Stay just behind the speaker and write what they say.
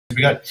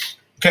We got.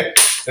 Okay,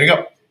 there you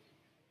go.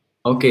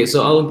 Okay,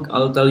 so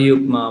I'll tell you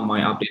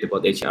my update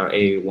about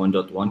HRA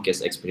 1.1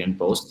 case experience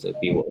post that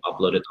we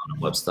uploaded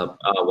on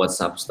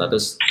WhatsApp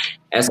status.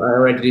 As I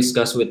already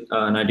discussed with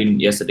Nadine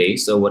yesterday,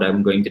 so what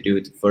I'm going to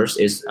do first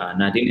is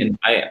Nadine and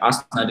I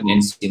asked Nadine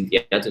and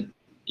Cynthia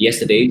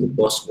yesterday to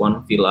post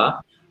one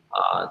villa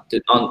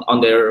on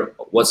their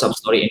WhatsApp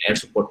story in Air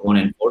Support 1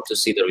 and 4 to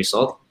see the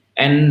result,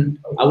 and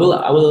I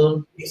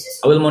will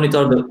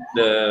monitor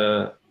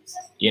the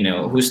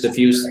who's the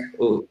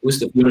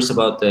viewers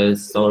about the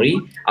story.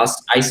 As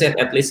I said,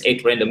 at least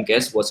 8 random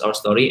guests watch our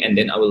story, and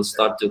then I will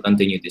start to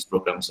continue this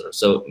program, sir.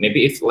 So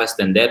maybe if less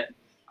than that,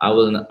 I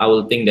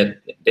will think that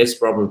that's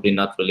probably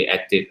not really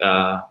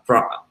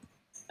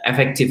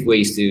effective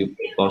ways to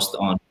post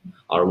on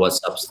our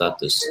WhatsApp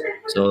status.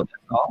 So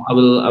I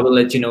will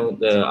let you know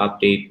the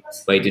update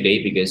by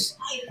today, because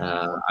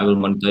I will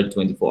monitor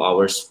 24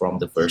 hours from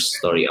the first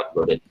story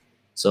uploaded.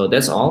 So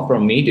that's all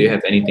from me. Do you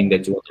have anything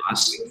that you want to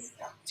ask,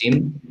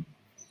 Tim?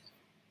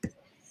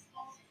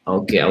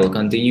 Okay, I will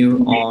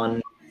continue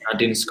on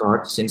Nadine's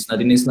card since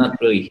Nadine is not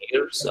really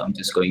here, so I'm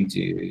just going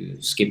to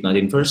skip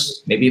Nadine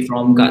first. Maybe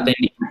from Kak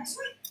Tendi.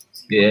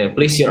 Yeah,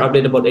 please your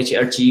update about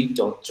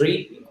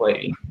HRG.3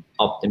 inquiry,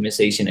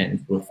 optimization and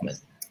improvement.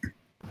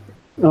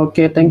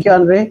 Okay, thank you,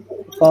 Andre.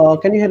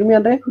 Can you hear me,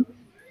 Andre?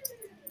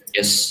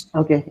 Yes.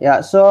 Okay,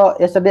 yeah. So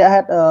yesterday I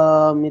had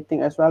a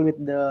meeting as well with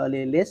the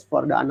Lilis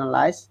for the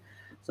analyze.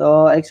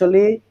 So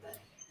actually,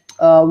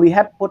 we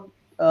had put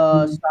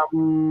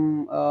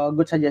some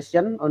good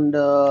suggestion on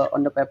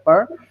the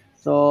paper.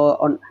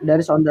 So there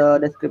is on the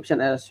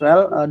description as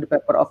well the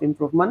paper of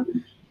improvement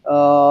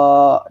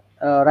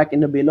right in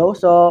the below.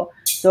 So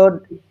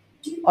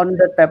on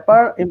the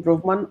paper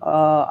improvement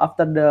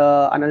after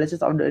the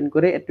analysis of the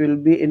inquiry, it will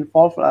be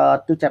involved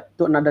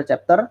to another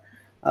chapter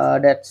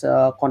that's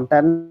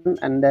content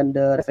and then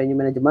the revenue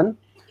management.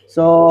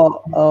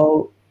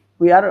 So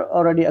we are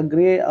already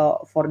agree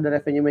for the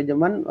revenue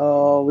management.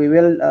 We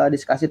will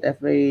discuss it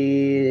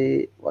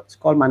every what's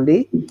called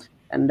Monday,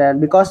 and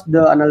then because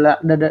the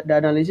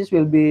analysis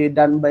will be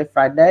done by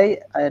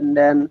Friday, and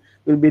then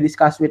will be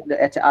discussed with the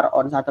HR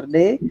on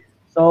Saturday.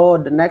 So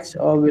the next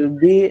will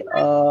be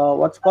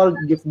what's called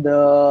give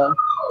the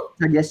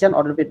suggestion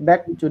or the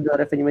feedback to the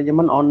revenue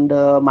management on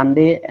the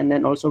Monday, and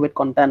then also with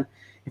content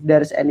if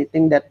there is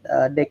anything that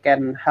they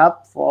can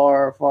help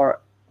for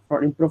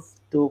improve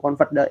to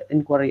convert the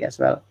inquiry as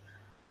well,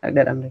 like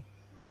that, Andre.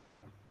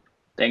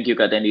 Thank you,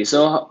 Katendi.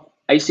 So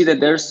I see that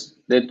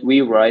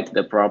we write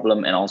the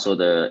problem and also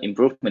the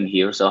improvement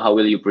here. So how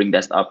will you bring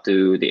that up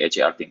to the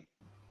HR team?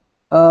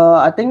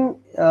 I think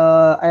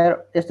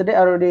yesterday I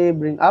already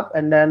bring up,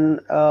 and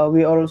then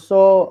we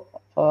also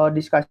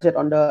discuss it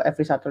on the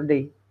every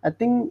Saturday. I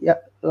think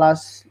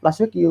last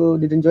week you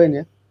didn't join,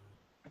 yeah?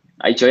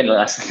 I joined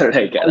last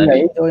Saturday, Oh, yeah,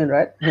 you joined,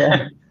 right?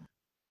 Yeah.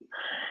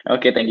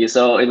 Okay, thank you.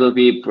 So it will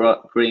be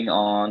bring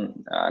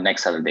on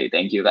next Saturday.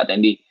 Thank you,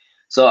 Katendi.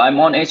 So I'm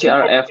on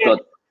HRF.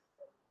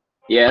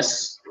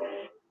 Yes.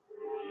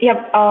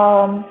 Yep.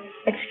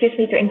 Excuse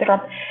me to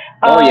interrupt.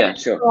 Oh yeah,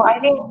 sure. So I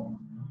think.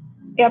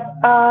 Yep.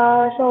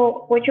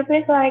 So would you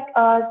please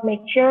make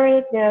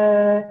sure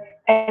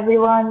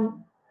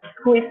everyone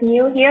who is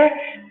new here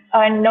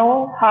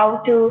know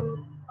how to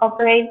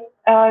operate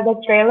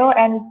the Trello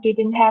and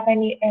don't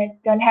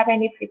have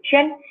any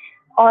friction,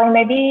 or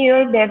maybe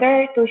you're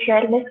better to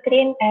share the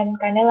screen and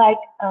kind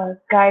of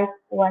guide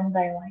one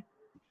by one.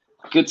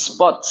 Good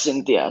spot,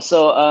 Cynthia.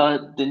 So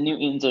the new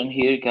intern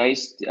here,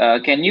 guys.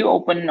 Can you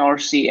open or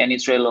see any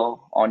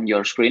Trello on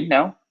your screen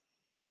now?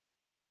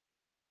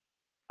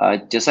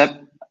 Joseph,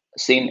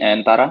 Sin,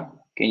 and Tara,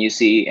 can you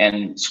see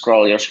and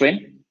scroll your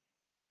screen?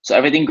 So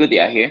everything good,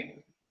 yeah, here?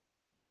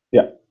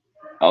 Yeah.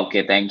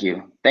 Okay, thank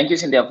you. Thank you,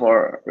 Cynthia,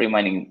 for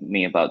reminding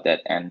me about that.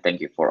 And thank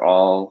you for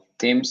all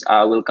teams.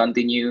 I will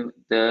continue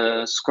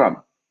the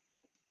Scrum.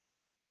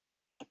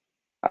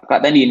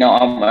 Kak Tandi, now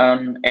I'm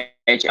on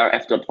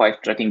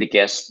HRF.5 tracking the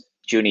guest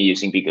journey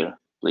using Bigger.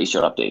 Please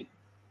your update.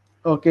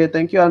 Okay,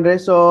 thank you, Andre.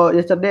 So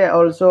yesterday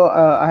also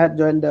I had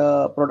joined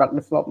the product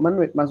development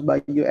with Mas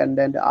Bayu and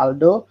then the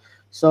Aldo.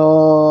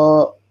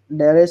 So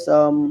there is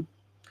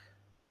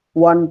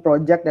one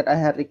project that I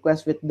had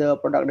request with the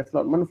product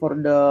development for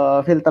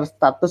the filter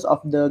status of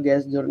the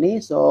guest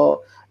journey.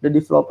 So the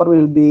developer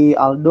will be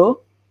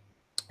Aldo,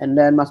 and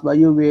then Mas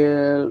Bayu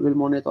will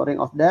monitoring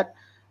of that.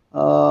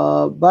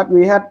 But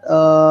we had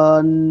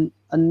a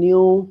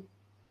new,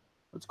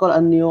 it's called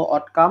a new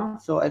outcome.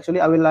 So actually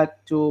I would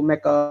like to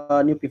make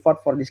a new pivot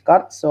for this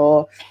card.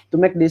 So to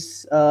make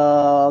this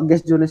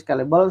guest journey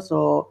scalable,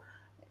 so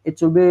it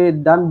should be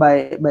done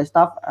by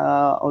staff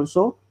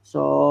also.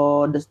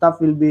 So the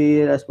staff will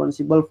be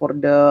responsible for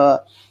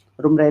the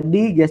room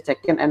ready, guest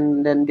check-in,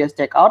 and then guest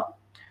check-out.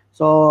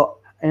 So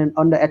and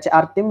on the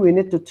HR team, we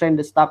need to train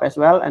the staff as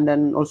well, and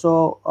then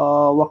also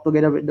work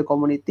together with the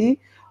community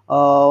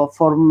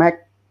for make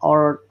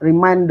or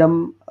remind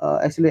them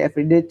actually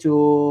every day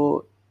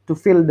to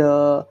fill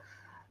the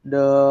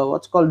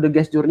what's called the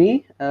guest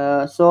journey.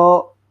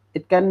 So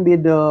it can be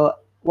the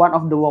one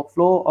of the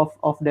workflow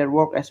of their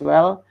work as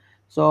well.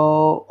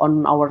 So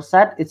on our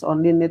side, it's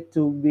only need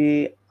to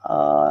be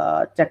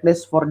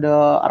checklist for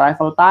the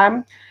arrival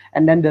time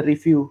and then the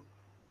review.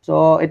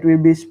 So it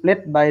will be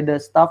split by the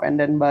staff and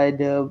then by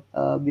the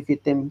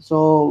BV team.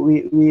 So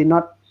we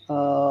not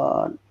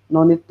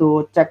no need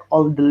to check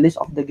all the list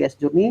of the guest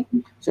journey.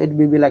 So it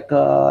will be like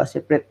a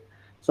separate.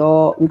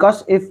 So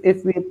because if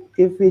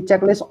we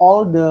checklist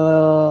all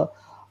the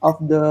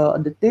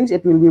things,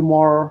 it will be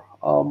more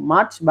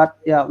much. But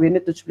yeah, we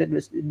need to split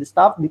the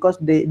stuff because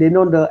they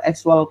know the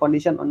actual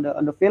condition on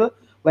the field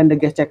when the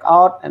guest check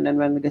out and then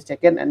when the guest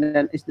check in and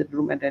then is the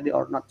room ready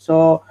or not.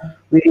 So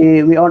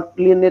we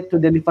only need to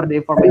deliver the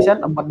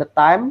information about the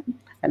time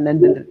and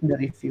then the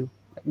review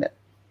like that.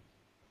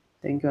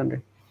 Thank you, Andre.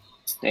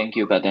 Thank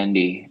you, Kak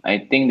Andy.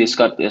 I think this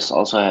card is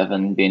also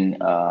haven't been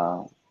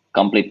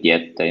complete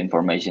yet. The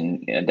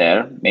information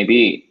there.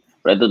 Maybe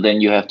rather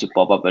than you have to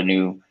pop up a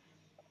new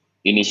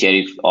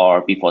initiative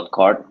or pivot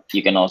card,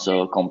 you can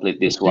also complete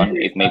this one.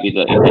 If maybe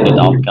the intended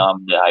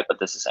outcome, the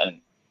hypothesis, and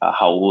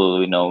how will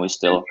we know is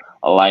still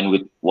aligned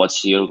with what's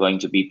here going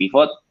to be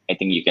pivot, I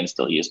think you can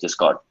still use this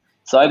card.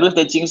 So I believe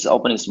that Jinx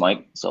open his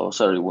mic. So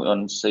sorry, we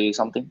want to say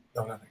something?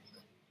 No, nothing.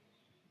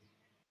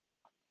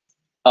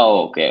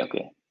 Oh, okay,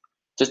 okay.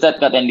 Just that,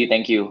 Kat Andy,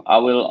 thank you. I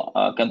will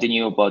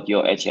continue about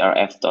your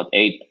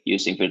HRF.8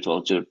 using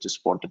virtual tour to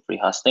support the free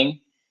hosting.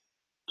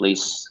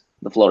 Please,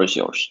 the floor is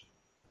yours.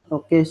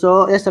 Okay,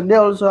 so yesterday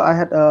also I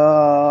had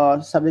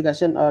some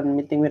discussion on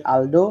meeting with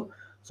Aldo.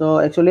 So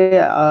actually,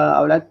 I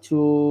would like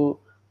to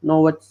know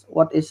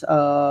what is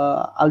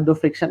Aldo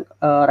friction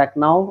right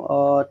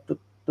now to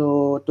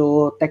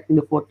take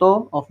the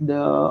photo of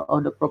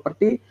the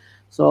property.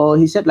 So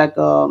he said like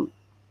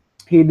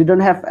he didn't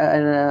have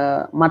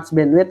much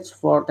bandwidth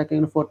for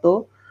taking the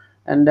photo,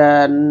 and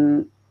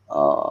then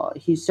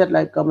he said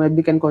like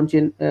maybe can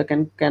continue the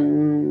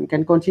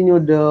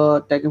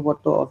taking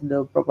photo of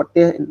the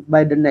property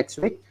by the next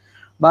week.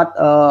 But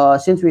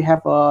since we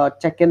have a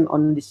check-in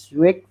on this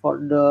week for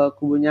the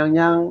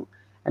Kubunyang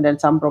and then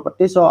some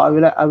property, so I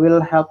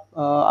will help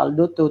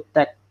Aldo to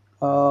take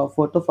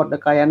photo for the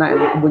Kayana and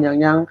the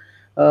Kubunyang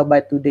by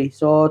today.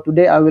 So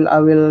today I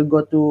will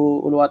go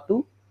to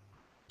Uluwatu.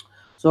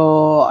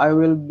 So I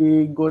will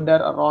be go there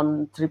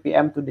around 3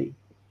 p.m. today.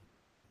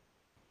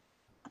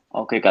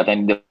 Okay, Kat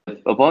Andy,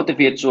 about the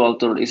virtual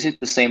tour, is it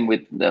the same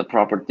with the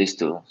properties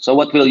too? So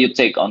what will you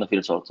take on the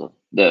virtual tour?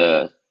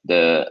 The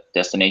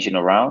destination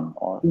around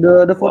or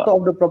The what? photo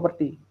of the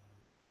property.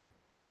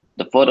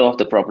 The photo of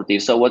the property.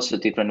 So what's the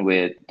difference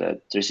with the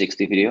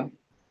 360 video?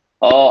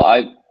 Oh,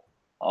 I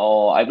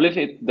believe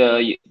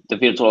the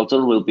virtual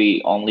tour will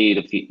be only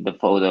the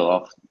photo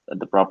of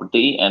the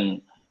property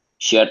and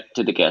shared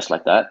to the guests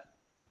like that.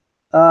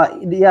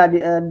 Yeah,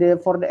 the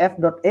for the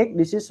F.8,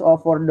 this is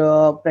for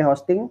the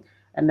pre-hosting,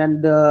 and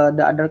then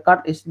the other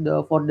card is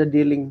the for the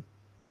dealing.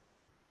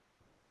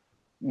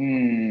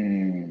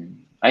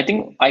 I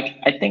think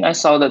I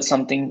saw that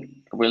something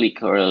really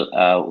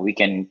we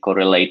can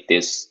correlate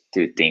these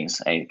two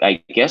things.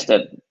 I guess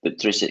that the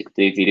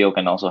 360 video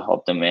can also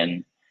help them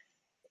in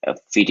a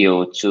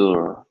video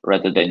tour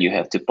rather than you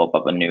have to pop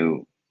up a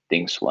new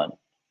things one.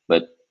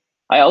 But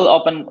I'll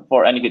open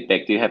for any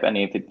feedback. Do you have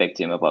any feedback,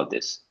 Tim, about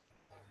this?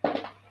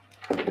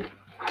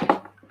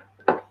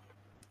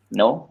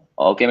 No?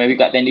 Okay, maybe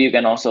Tandy, you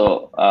can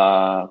also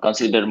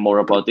consider more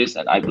about this,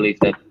 and I believe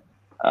that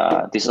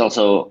this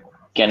also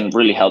can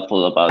really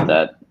helpful about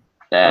that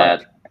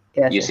Yes,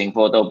 yes. using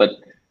photo. But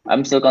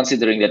I'm still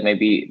considering that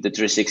maybe the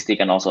 360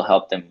 can also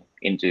help them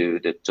into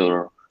the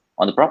tour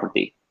on the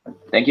property.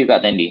 Thank you,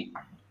 Tandy.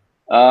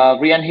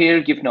 Rian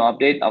here, give no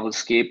update. I will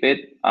skip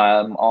it.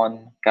 I'm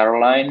on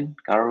Caroline.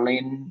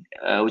 Caroline,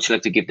 would you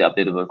like to give the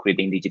update about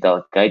creating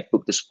digital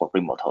guidebook to support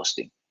remote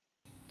hosting?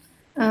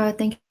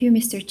 Thank you,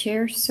 Mr.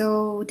 Chair.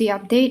 So the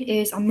update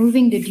is I'm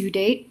moving the due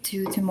date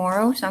to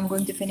tomorrow. So I'm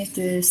going to finish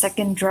the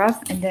second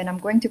draft and then I'm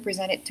going to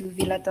present it to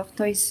Villa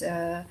Tortoise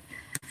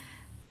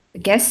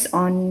guests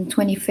on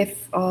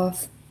 25th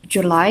of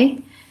July.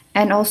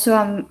 And also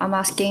I'm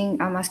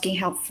asking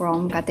help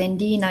from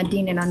Katendi,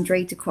 Nadine, and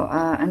Andre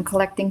I'm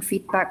collecting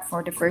feedback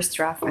for the first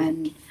draft,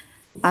 and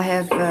I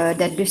have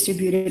that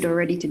distributed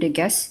already to the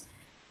guests,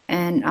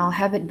 and I'll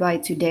have it by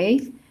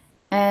today.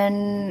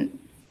 And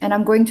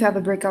I'm going to have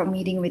a breakout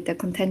meeting with the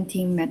content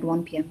team at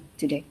 1 p.m.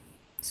 today.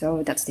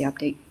 So that's the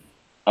update.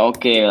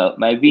 Okay,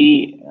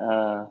 maybe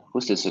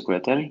who's the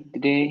secretary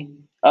today?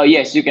 Oh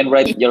yes, you can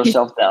write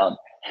yourself down.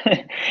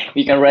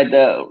 You can write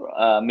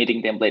the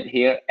meeting template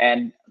here.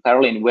 And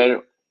Caroline,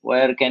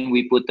 where can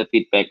we put the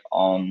feedback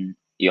on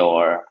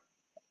your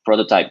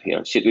prototype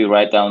here? Should we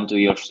write down to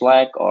your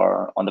Slack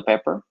or on the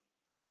paper?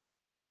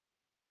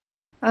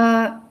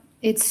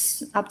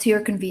 It's up to your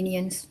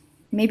convenience.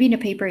 Maybe the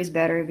paper is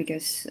better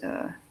because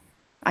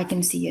I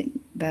can see it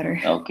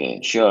better.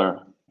 Okay,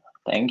 sure.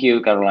 Thank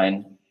you,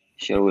 Caroline.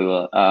 Sure, we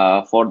will.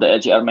 For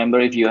the HAR member,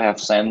 if you have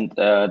sent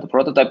the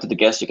prototype to the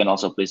guest, you can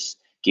also please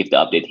give the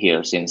update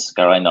here since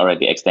Caroline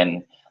already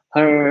extend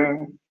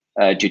her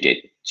due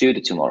date to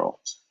the tomorrow.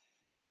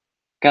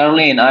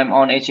 Caroline, I'm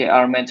on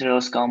HAR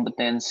materials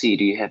competency.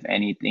 Do you have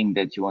anything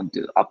that you want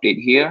to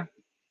update here?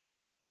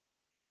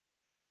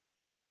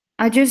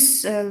 I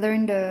just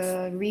learned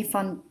the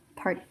refund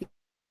part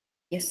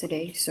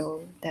yesterday,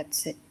 so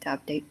that's it, the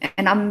update.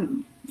 And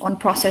I'm on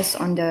process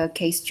on the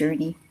case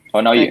journey.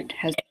 Oh, now That you.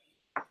 has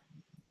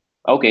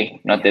Okay,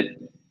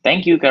 noted.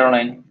 Thank you,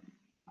 Caroline.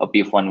 Hope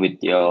you fun with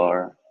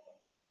your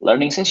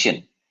learning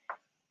session.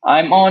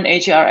 I'm on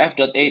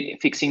HRF.8,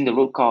 fixing the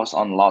root cause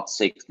on lot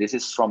 6. This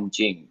is from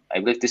Jing. I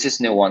believe this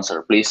is new one,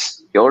 sir.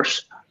 Please,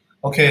 yours.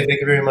 Okay, thank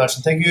you very much.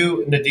 And thank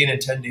you, Nadine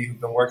and Tendi, who've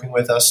been working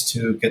with us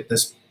to get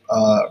this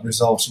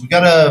resolved. So we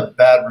got a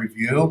bad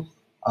review,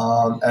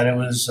 and it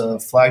was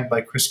flagged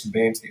by Chris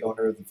Cabanes, the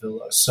owner of the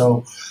villa.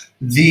 So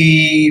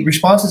the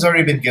response has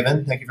already been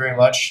given. Thank you very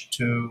much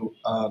to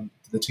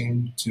the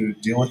team to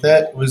deal with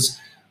it. It was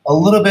a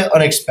little bit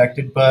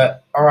unexpected,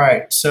 but all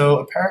right. So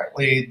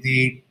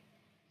apparently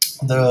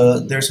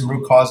there's some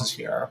root causes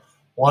here.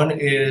 One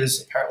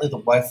is apparently the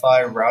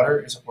Wi-Fi router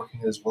isn't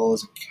working as well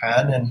as it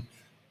can, and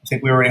I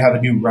think we already have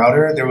a new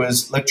router. There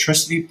was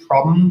electricity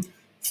problem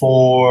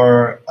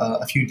for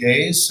a few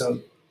days, so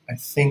I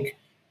think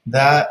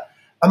that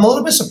I'm a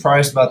little bit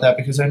surprised about that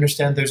because I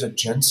understand there's a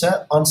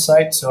genset on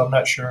site, so I'm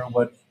not sure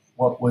what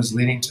was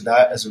leading to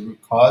that as a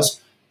root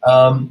cause.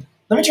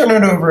 Let me turn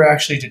it over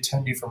actually to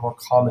Tendi for more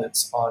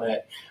comments on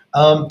it.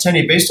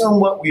 Tendi, based on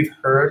what we've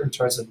heard in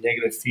terms of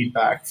negative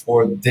feedback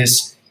for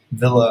this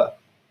villa,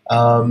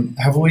 how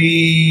have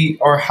we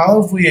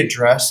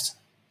addressed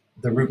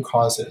the root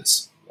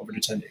causes? Over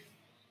to Tendi.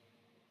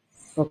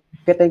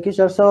 Okay, thank you,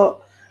 sir.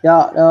 So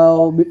yeah,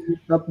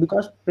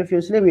 because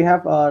previously we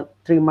have a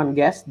 3-month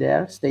guest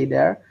there, stay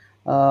there.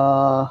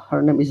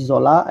 Her name is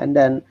Zola, and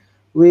then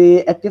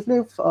we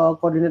actively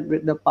coordinate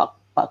with the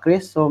Pak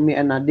Chris, so me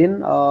and Nadine,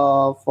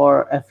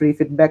 for every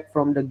feedback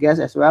from the guest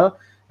as well.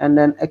 And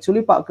then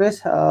actually Pak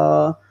Chris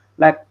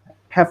like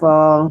have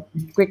a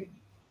quick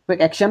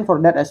action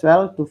for that as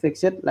well to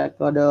fix it, like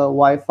the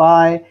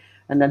Wi-Fi,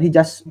 and then he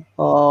just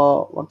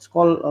what's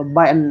called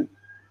buy and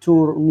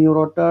 2 new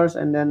routers,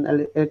 and then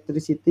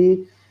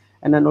electricity,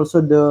 and then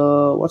also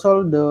the what's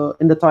all the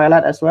in the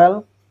toilet as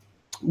well.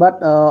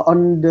 But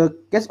on the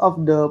case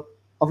of the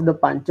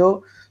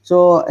Pancho,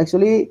 so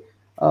actually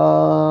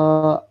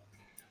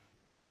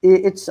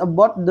it's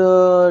about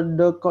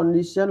the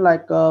condition,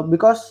 like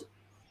because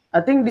I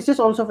think this is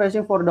also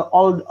facing for the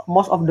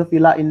most of the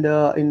villa in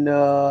the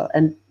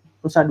and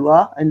Nusa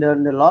Dua in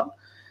the lot.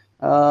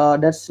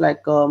 That's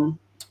like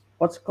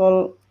what's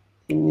called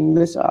in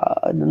English,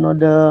 I don't know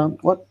the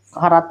what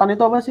haratan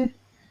itu apa sih?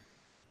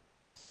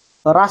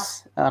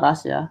 Ras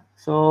ya.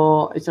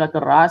 So it's like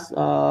a ras.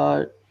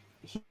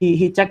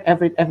 He checked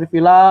every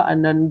villa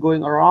and then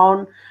going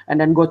around and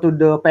then go to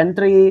the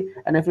pantry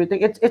and everything.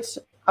 It's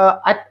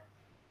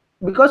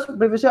because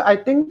previously I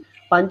think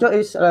Pancho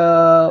is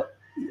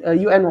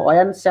UN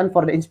Wayan sent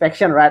for the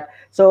inspection, right?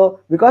 So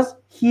because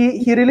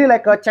he really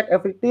like check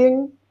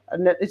everything,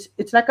 and then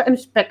it's like an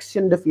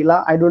inspection the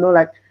villa. I don't know,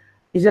 like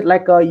is it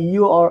like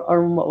you or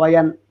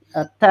Wayan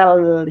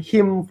tell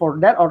him for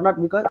that or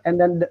not? Because and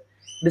then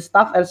the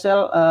staff as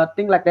well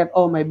think like that.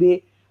 Oh,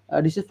 maybe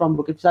this is from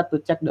Bukit Vista to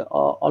check the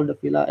all the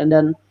villa, and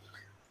then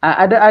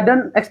I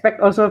don't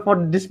expect also for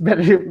this bad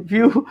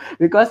review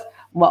because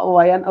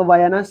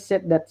Wayana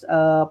said that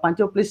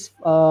Pancho, please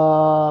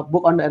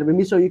book on the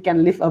Airbnb so you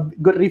can leave a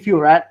good review,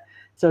 right?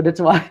 So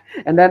that's why.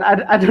 And then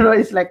I don't know,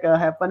 it's like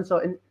happened,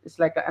 so it's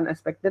like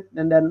unexpected,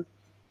 and then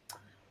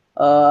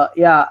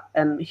yeah,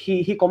 and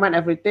he comment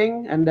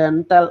everything and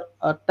then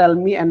tell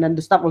me, and then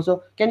the staff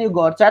also, can you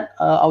go outside?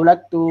 I would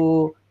like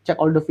to check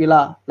all the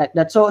villa like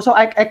that. So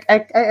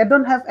I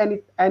don't have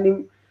any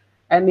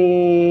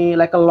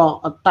like a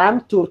long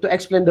time to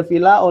explain the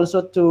villa,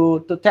 also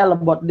to tell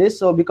about this.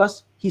 So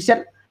because he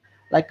said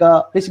like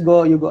please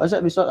you go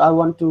outside because I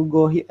want to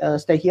go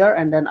stay here,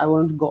 and then I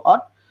want to go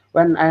out.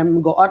 When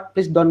I'm go out,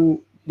 please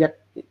don't get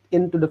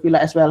into the villa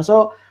as well.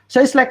 So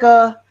it's like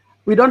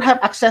we don't have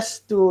access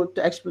to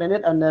explain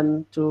it, and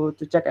then to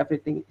check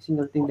everything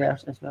single thing there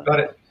as well. Got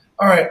it.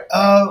 All right.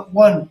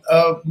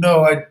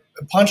 No,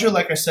 Pancho,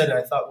 like I said,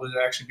 I thought would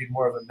actually be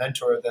more of a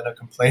mentor than a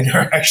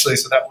complainer, actually.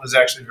 So that was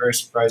actually very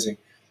surprising.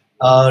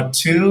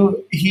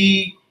 Two,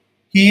 he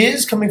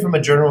is coming from a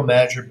general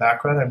manager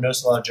background. I've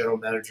noticed a lot of general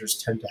managers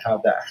tend to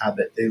have that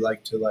habit. They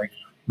like to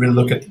really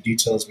look at the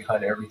details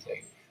behind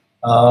everything.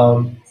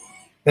 And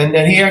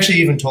he actually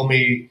even told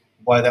me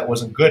why that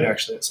wasn't good,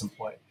 actually, at some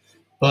point.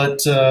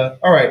 But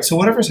all right, so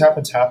whatever's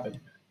happened.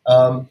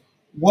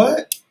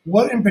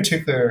 What in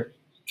particular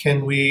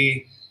can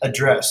we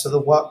address? So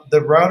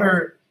the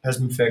router has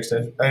been fixed.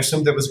 I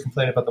assume there was a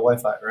complaint about the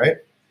Wi-Fi, right?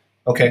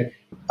 Okay.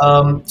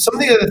 Some of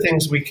the other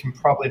things we can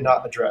probably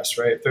not address,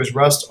 right? If there's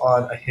rust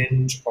on a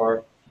hinge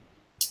or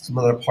some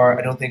other part,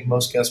 I don't think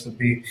most guests would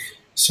be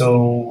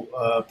so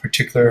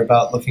particular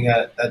about looking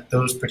at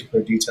those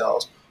particular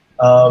details.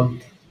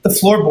 The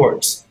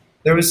floorboards.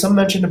 There was some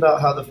mention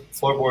about how the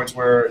floorboards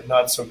were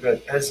not so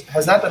good. Has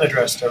that been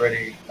addressed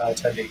already,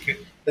 Tendi?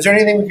 Is there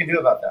anything we can do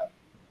about that?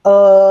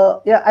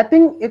 Yeah, I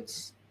think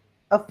it's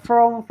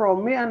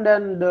from me, and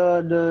then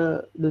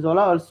the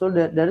Zola also,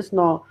 there is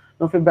no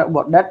feedback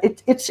about that.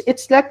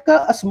 It's like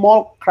a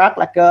small crack,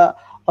 like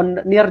on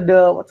near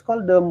the what's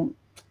called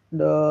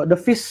the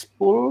fish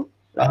pool,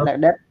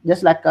 like that,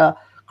 just like a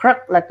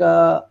crack, like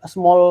a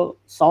small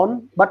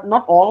sound, but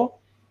not all.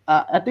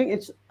 I think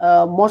it's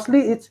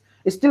mostly it's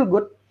still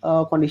good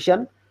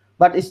condition,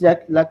 but it's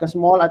like a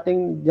small. I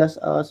think just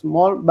a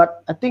small,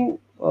 but I think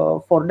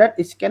for that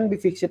it can be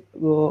fixed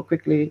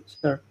quickly,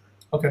 sir.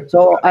 Okay.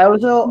 So I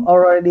also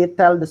already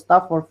tell the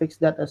staff for fix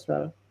that as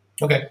well.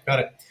 Okay, got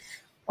it.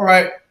 All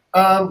right.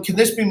 Can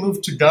this be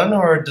moved to done,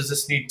 or does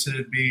this need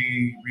to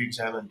be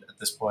re-examined at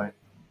this point?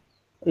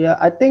 Yeah,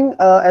 I think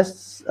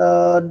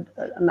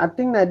and I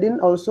think Nadine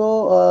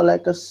also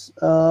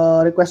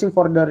requesting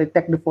for the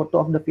retake the photo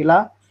of the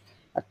villa.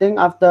 I think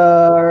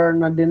after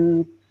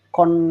Nadine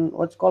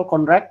what's called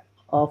correct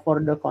for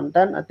the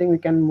content, I think we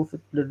can move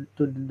it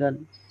to the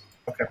done.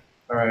 Okay.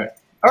 All right.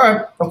 All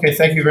right. Okay.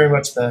 Thank you very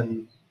much.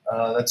 Then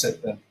that's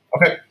it. Then.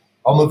 Okay.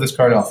 I'll move this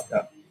card off.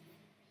 Yeah.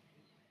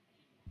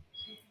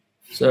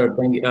 Sir,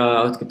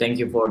 thank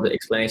you for the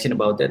explanation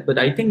about that. But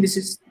I think this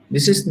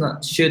is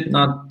not should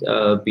not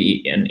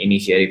be an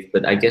initiative.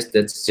 But I guess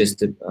that's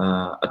just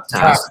a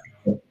task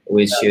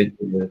we should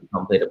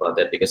complete about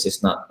that, because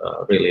it's not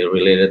really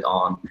related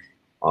on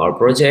our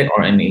project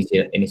or any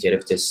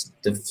initiative. Just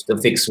to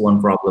fix one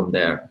problem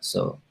there.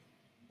 So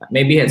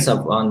maybe heads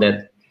up on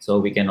that, so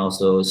we can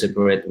also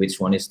separate which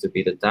one is to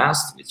be the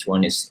task, which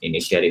one is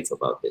initiative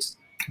about this.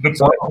 Good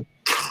So, point.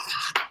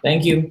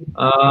 thank you.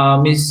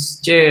 Ms.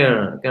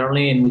 Chair,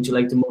 Caroline, would you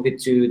like to move it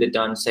to the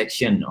done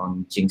section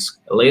on Jinx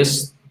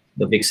list,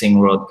 the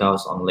fixing road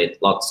cause on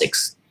lot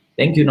 6?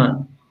 Thank you,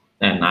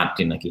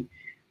 Martin lagi.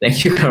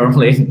 Thank you,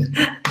 Caroline.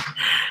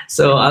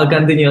 So I'll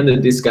continue on the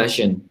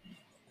discussion.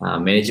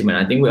 Management,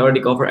 I think we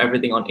already covered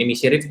everything on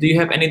initiative. Do you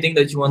have anything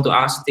that you want to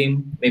ask,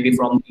 Tim, maybe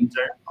from the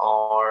intern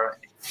or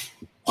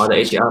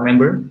the HR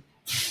member?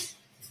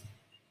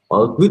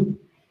 All good.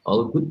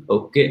 All good.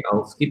 Okay,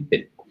 I'll skip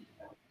it.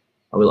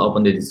 I will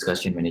open the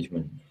discussion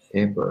management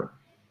paper.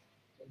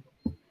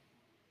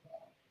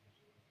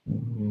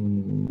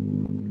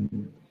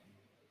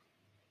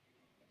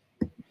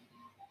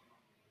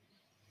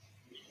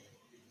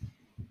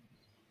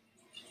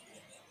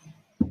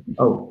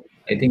 Oh,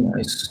 I think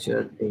I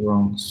shared the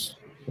wrong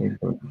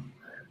paper.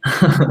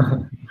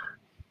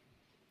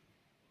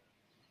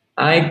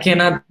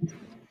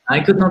 I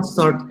could not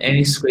start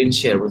any screen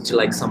share. Would you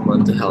like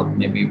someone to help,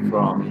 maybe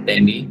from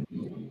Dandy?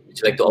 Would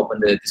you like to open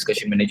the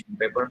discussion management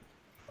paper?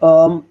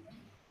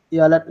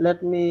 Yeah,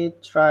 let me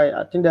try.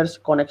 I think there's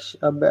connection,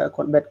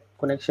 bad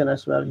connection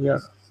as well here.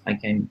 I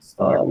can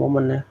start.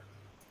 Moment.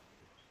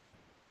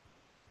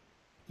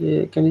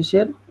 Yeah, can you see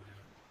it?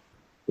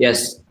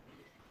 Yes,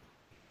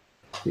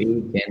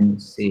 we can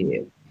see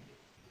it.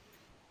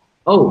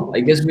 Oh, I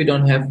guess we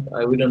don't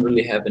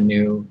really have a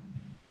new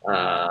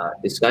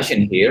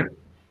discussion here.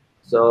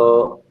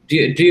 So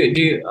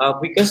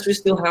because we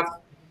still have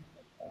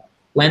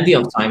plenty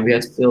of time, we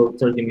have still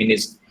 30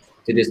 minutes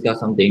to discuss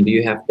something. Do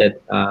you have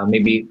that,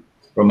 maybe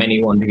from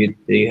anyone, do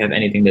you have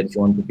anything that you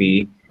want to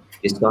be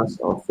discussed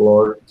or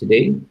floor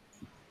today?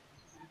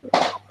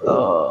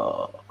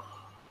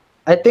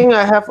 I think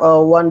I have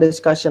one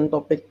discussion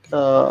topic,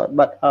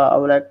 but I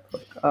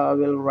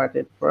will write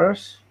it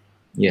first.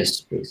 Yes,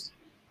 please.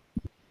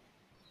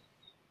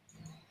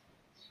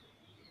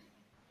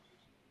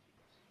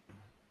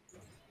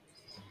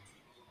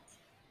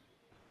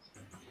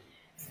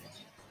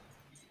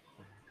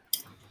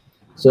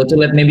 So to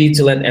let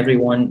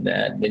everyone,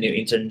 the new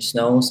interns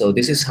know, so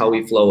this is how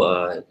we flow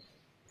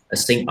a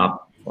sync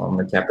up from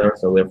the chapter.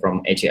 So we're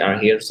from HAR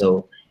here.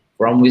 So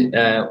from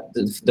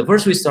the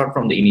first we start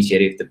from the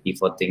initiative, the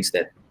pivot things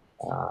that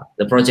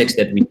the projects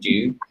that we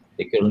do,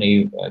 they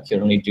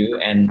currently do,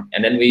 and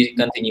then we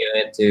continue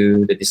it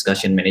to the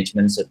discussion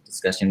management. So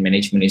discussion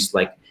management is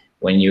like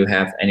when you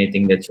have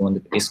anything that you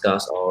want to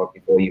discuss, or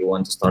before you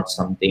want to start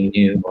something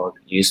new, or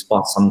you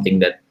spot something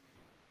that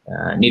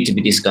need to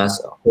be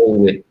discussed whole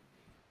with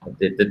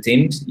the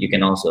teams, you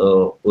can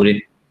also put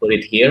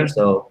it here.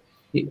 So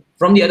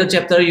from the other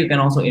chapter, you can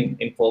also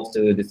involve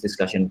to this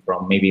discussion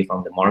from maybe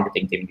from the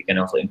marketing team. You can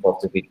also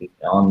involve to be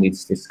on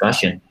this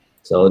discussion.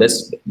 So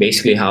that's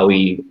basically how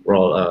we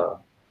roll a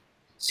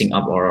sync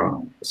up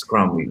or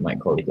scrum, we might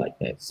call it like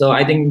that. So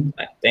I think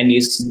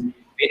Dandy's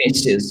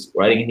finished his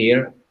writing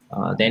here.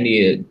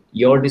 Dandy,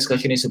 your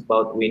discussion is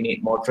about we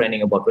need more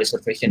training about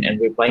reservation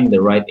and replying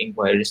the right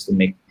inquiries to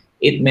make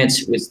it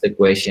match with the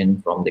question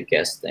from the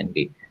guest,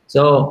 Dandy.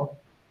 So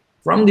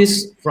from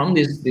this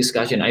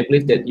discussion, I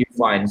believe that you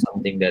find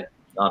something that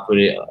not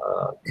really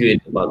good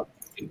about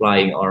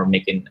replying or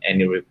making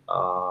any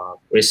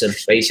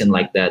reservation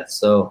like that.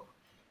 So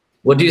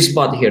what do you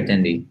spot here,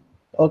 Tandy?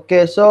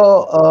 Okay,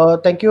 so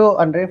thank you,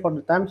 Andre, for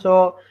the time.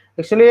 So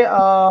actually,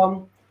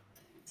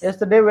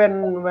 yesterday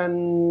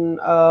when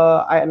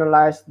I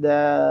analyzed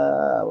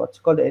the what's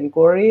called the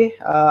inquiry,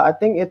 I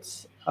think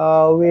it's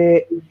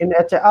we in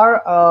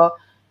HR.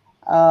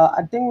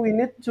 I think we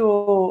need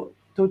to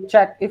to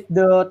check if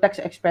the text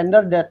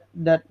expander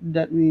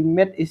that we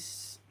made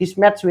is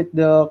matched with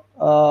the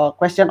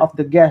question of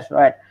the guest,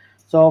 right?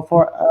 So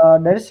for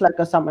there is like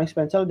some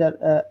example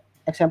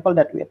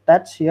that we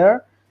attach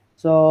here.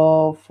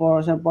 So for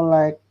example,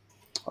 like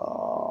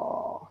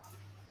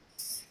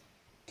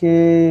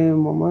okay,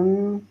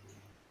 moment,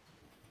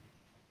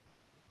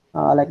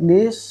 like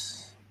this.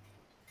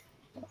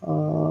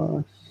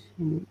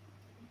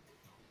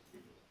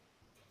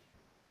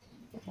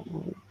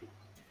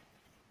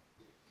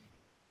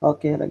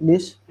 Okay, like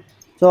this.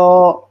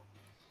 So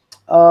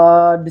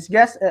this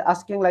guest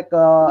asking like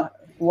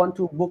want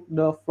to book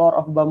the floor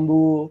of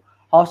bamboo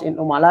house in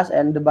Umalas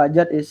and the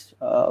budget is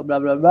blah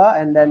blah blah,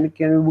 and then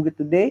can we book it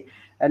today,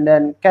 and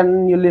then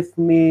can you leave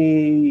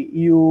me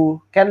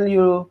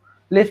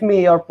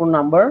your phone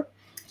number.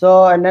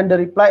 So and then the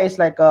reply is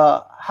like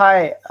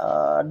hi,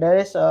 there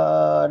is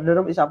the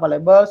room is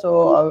available,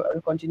 so I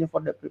will continue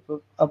for the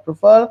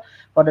approval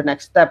for the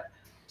next step.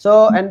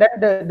 So and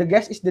then the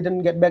guest is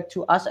didn't get back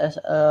to us as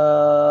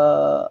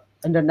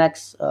in the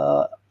next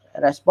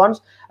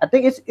response. I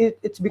think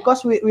it's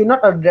because we're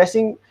not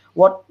addressing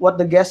what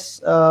the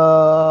guest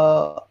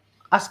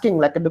asking,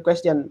 like the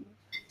question.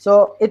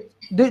 So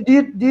do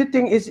you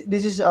think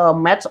this is a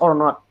match or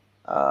not?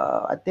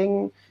 I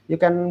think you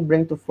can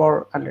bring to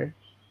floor, Andre.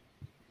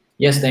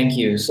 Yes, thank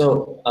you.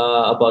 So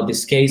about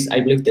this case, I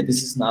believe that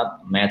this is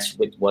not matched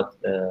with what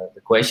the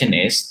question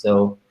is.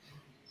 So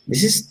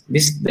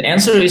the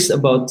answer is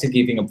about to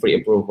giving a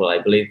pre-approval. I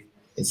believe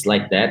it's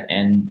like that,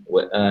 and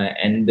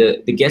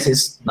the guest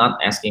is not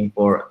asking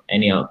for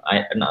any of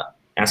not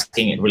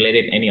asking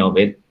related any of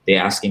it.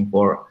 They're asking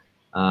for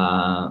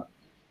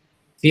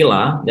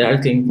villa. They're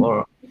asking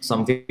for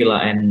some villa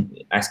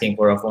and asking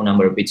for a phone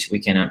number, which we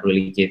cannot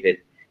really give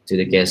it to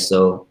the guest.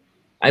 So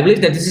I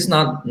believe that this is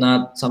not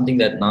something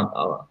that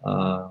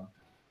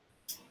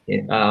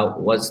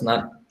was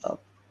not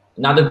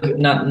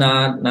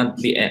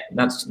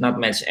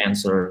match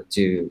answer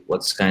to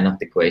what's kind of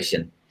the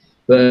question.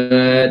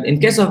 But in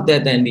case of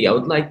that, Andy, I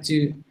would like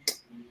to.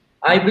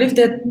 I believe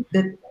that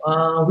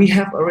we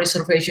have a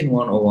reservation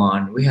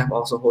 101. We have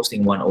also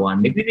hosting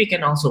 101. Maybe we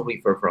can also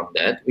refer from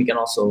that. We can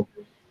also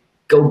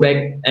go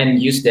back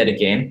and use that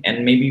again,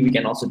 and maybe we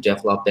can also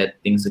develop that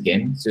things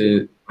again.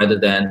 So rather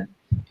than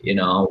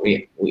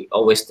we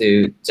always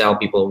to tell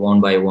people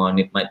one by one,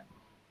 it might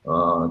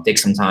take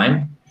some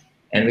time.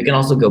 And we can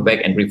also go back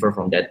and refer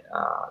from that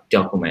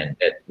document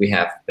that we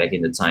have back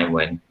in the time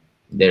when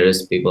there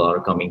is people are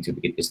coming to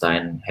Bukit Vista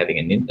and having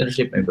an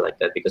internship, maybe like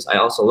that. Because I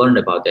also learned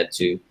about that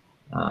too,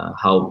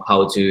 how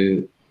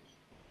to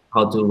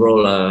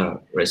roll a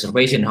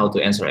reservation, how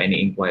to answer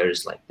any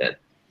inquiries like that.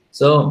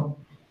 So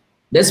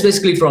that's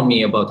basically from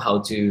me about how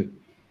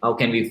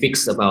can we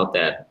fix about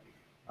that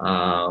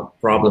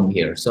problem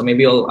here. So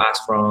maybe I'll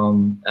ask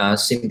from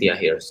Cynthia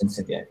here.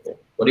 Cynthia,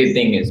 what do you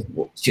think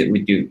what should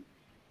we do?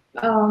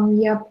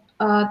 Yep.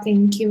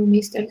 Thank you,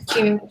 Mr.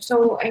 Chair.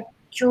 So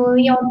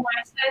actually, on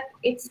my side,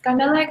 it's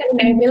kind of like a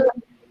nebula.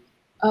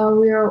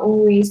 We are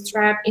always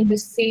trapped in the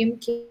same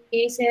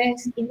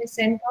cases, in the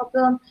same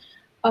problem.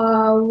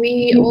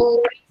 We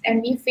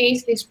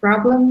face this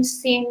problem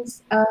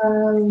since a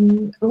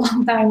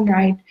long time,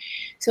 right?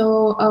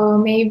 So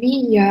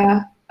maybe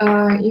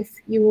if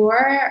you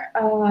are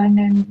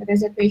an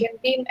reservation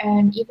team,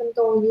 and even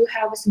though you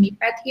have a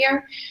snippet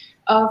here,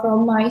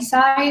 from my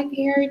side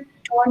here,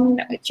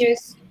 don't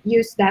just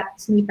use that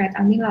snippet.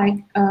 I mean, like,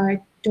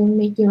 don't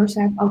make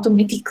yourself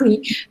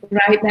automatically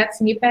write that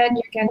snippet.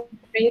 You can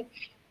read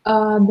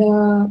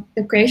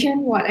the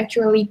question, what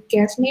actually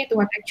guest need,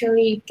 what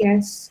actually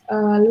guest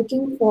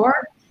looking for.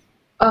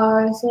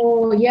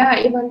 So yeah,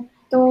 even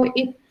though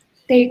it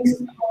takes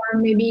or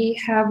maybe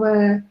have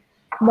a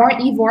more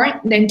effort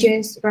than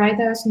just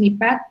write a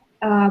snippet,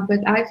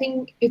 but I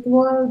think it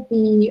will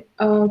be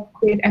a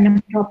great and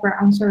a proper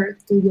answer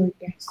to your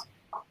guest.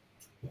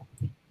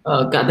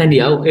 Kak Tandy,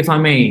 if I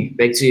may,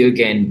 back to you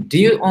again. Do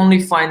you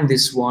only find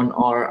this one,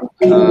 or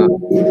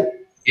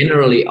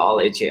generally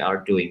all HAR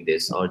doing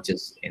this, or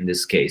just in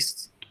this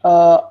case?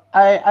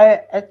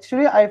 I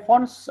actually I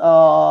found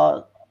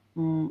some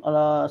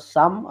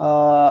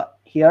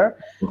here,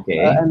 Okay.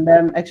 and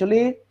then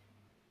actually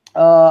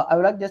I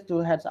would like just to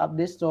heads up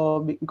this, so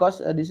because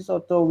this is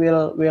also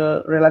will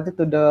related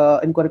to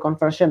the inquiry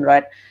conversion,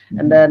 right?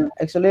 And then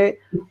actually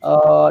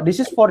this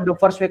is for the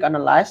first week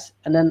analyze,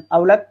 and then I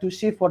would like to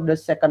see for the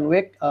second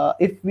week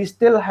if we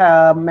still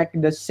have make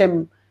the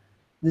same,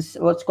 this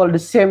what's called the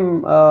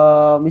same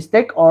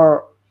mistake,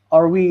 or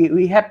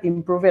we have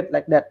improved it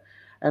like that.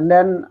 And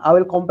then I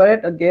will compare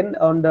it again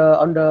on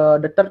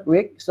the third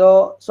week.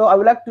 So I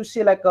would like to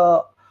see like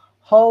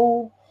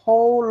how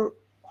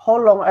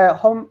long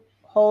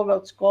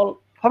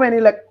how many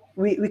like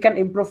we can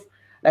improve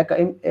like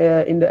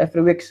in the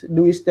every weeks.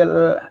 Do we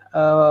still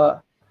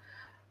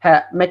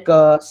make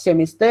a same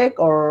mistake,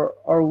 or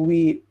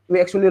we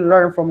actually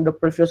learn from the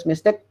previous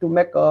mistake to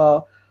make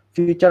a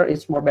future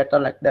is more better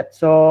like that.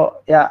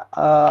 So yeah,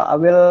 I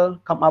will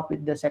come up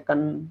with the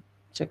second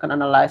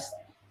analyze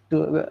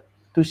to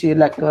see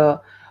like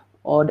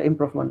all the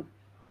improvement.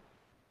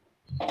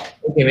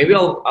 Okay, maybe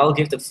I'll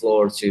give the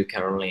floor to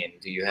Caroline.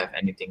 Do you have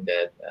anything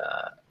that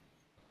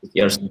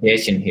your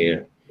suggestion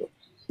here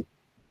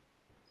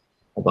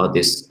about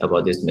this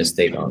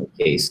mistake on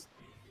the case?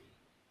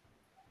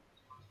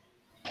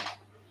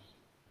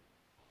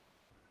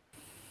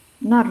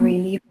 Not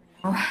really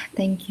for now.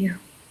 Thank you.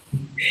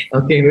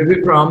 Okay,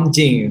 maybe from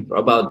Jing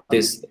about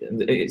this.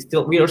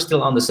 We are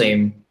still on the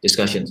same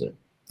discussion, sir.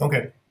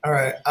 Okay. All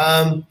right.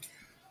 I'm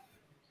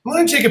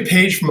going to take a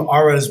page from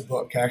Ara's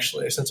book,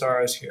 actually, since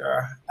Ara's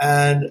here,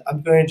 and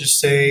I'm going to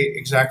just say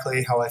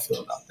exactly how I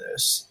feel about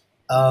this.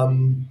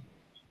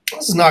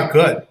 This is not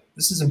good.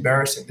 This is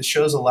embarrassing. This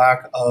shows a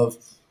lack of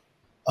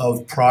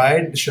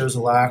pride. This shows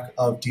a lack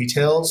of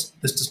details.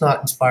 This does not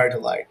inspire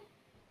delight.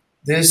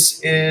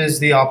 This is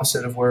the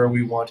opposite of where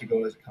we want to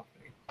go as a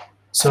company.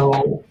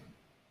 So,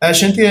 as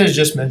Cynthia has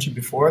just mentioned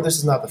before, this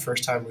is not the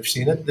first time we've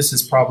seen it. This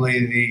is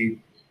probably the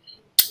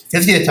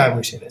 50th time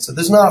we've seen it. So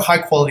this is not a high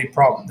quality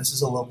problem. This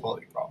is a low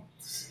quality problem.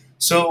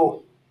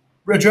 So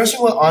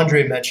addressing what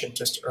Andre mentioned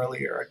just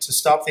earlier, to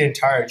stop the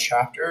entire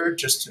chapter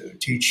just to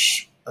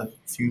teach a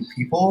few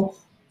people,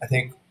 I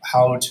think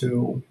how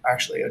to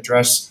actually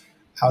address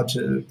how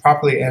to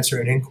properly answer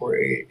an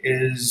inquiry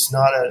is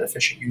not an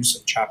efficient use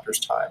of chapter's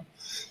time.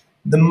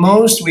 The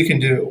most we can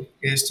do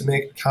is to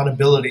make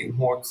accountability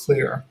more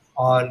clear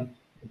on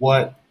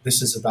what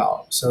this is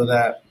about so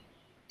that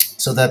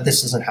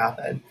this doesn't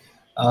happen.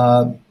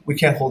 We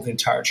can't hold the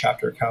entire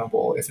chapter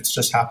accountable if it's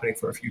just happening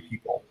for a few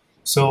people.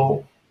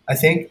 So I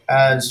think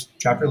as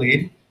chapter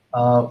lead,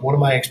 one of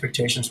my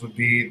expectations would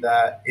be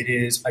that it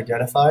is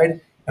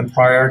identified and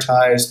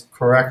prioritized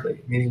correctly,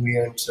 meaning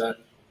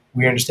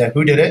we understand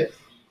who did it,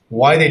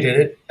 why they did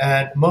it,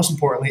 and most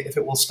importantly, if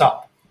it will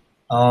stop.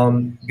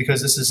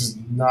 Because this is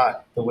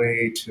not the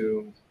way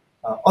to.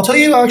 I'll tell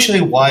you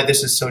actually why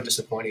this is so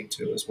disappointing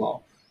too as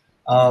well.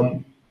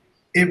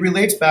 It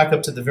relates back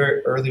up to the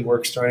very early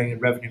work starting in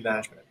revenue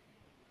management.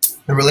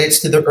 It relates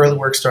to the early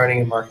work starting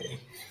in marketing.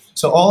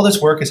 So all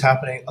this work is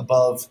happening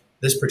above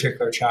this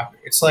particular chapter.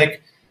 It's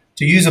like,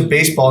 to use a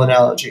baseball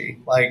analogy,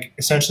 like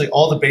essentially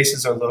all the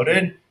bases are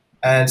loaded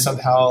and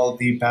somehow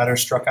the batter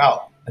struck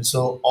out. And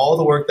so all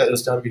the work that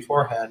was done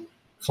beforehand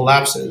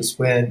collapses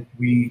when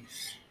we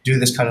do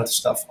this kind of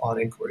stuff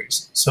on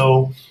inquiries.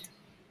 So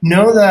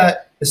know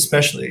that,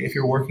 especially if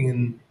you're working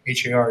in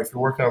HAR, if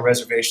you're working on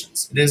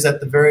reservations, it is at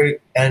the very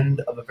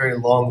end of a very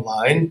long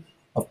line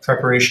of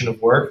preparation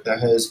of work that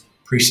has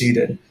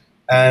preceded.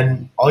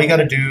 And all you got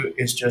to do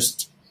is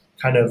just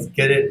kind of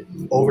get it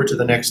over to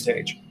the next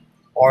stage,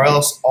 or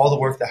else all the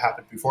work that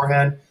happened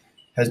beforehand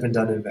has been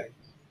done in vain.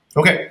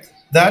 Okay,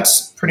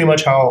 that's pretty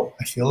much how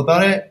I feel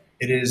about it.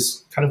 It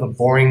is kind of a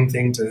boring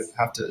thing to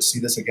have to see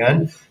this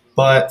again,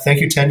 but thank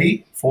you,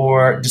 Tendi,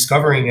 for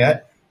discovering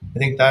it. I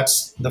think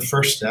that's the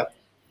first step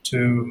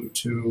to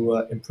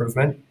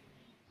improvement.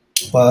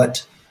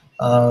 But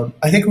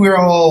I think we're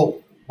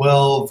all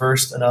well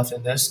versed enough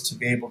in this to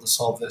be able to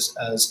solve this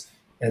as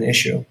an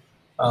issue.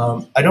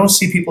 I don't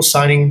see people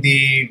signing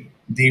the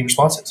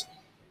responses,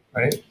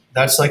 right?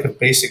 That's like a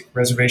basic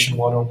reservation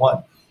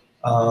 101.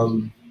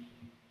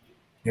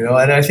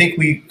 And I think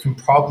we can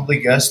probably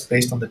guess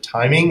based on the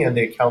timing and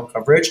the account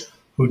coverage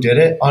who did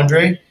it,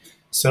 Andre.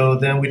 So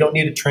then we don't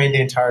need to train the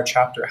entire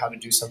chapter how to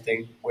do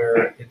something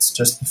where it's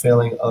just the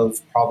failing of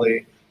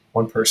probably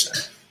one person.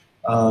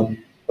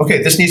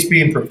 Okay, this needs to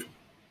be improved.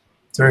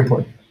 It's very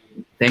important.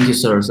 Thank you,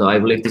 sir. So I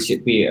believe there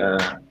should be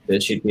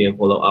a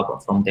follow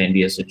up from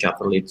Tandy as a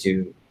chapter lead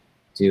to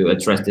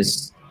address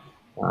this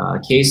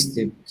case,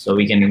 so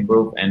we can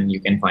improve and you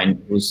can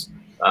find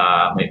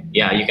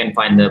you can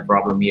find the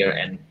problem here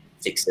and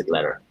fix it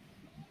later.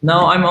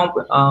 Now I'm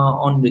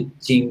on the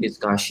Jing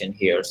discussion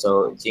here.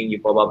 So Jing, you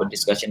pop up a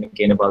discussion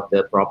again about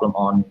the problem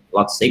on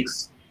lot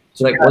 6.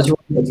 So what you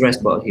want to address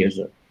about here,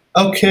 sir?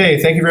 Okay,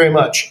 thank you very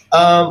much.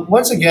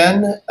 Once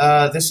again,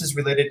 this is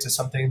related to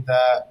something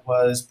that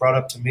was brought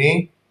up to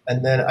me,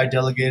 and then I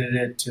delegated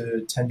it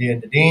to Tendi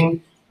and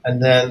Nadine,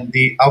 and then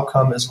the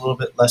outcome is a little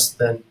bit less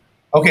than.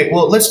 Okay,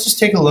 well, let's just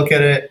take a look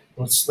at it.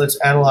 Let's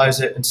analyze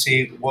it and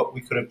see what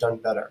we could have done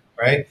better,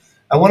 right?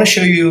 I want to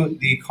show you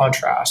the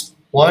contrast.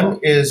 One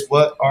is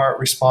what our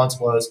response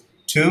was.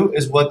 2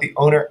 is what the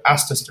owner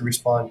asked us to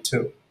respond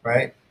to,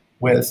 right?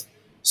 With.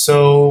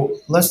 So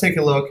let's take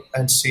a look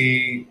and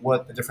see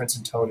what the difference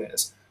in tone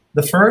is.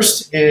 The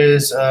first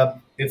is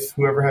if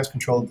whoever has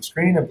control of the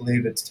screen, I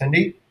believe it's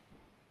Tendi.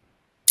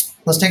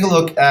 Let's take a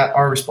look at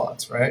our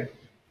response, right?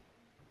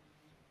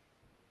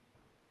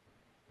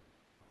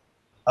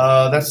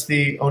 That's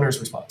the owner's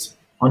response.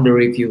 On the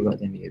review, right,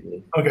 Tendi, I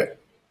believe. Okay.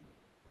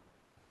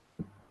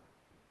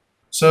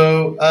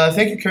 So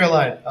thank you,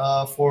 Caroline,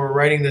 for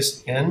writing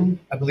this in.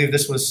 I believe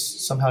this was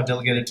somehow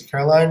delegated to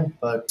Caroline,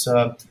 but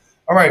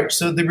all right.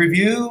 So the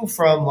review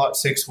from lot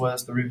 6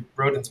 was the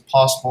road is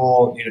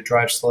impossible, need to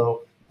drive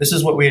slow. This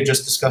is what we had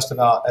just discussed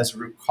about as a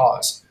root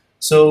cause.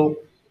 So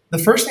the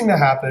first thing that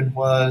happened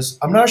was,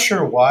 I'm not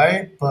sure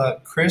why,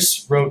 but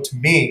Chris wrote to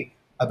me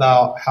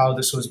about how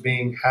this was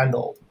being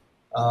handled.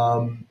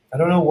 I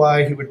don't know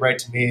why he would write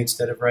to me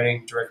instead of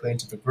writing directly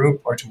into the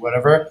group or to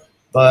whatever.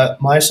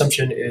 but my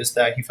assumption is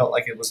that he felt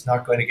like it was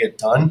not going to get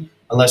done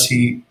unless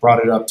he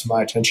brought it up to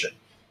my attention.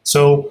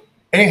 So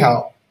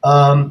anyhow,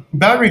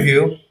 bad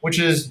review, which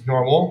is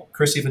normal.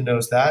 Chris even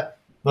knows that.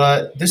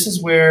 But this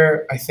is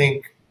where I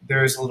think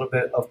there's a little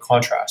bit of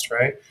contrast,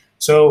 right?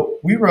 So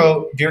we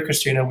wrote, "Dear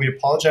Christina, we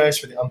apologize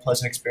for the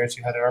unpleasant experience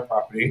you had at our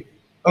property."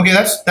 Okay,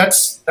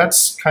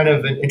 that's kind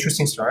of an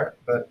interesting start,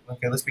 but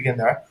okay, let's begin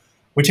there.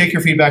 "We take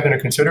your feedback under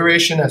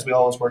consideration as we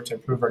always work to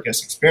improve our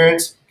guest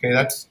experience." Okay,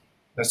 that's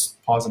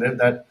positive.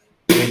 That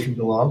can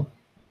belong.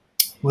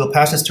 "We'll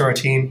pass this to our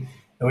team,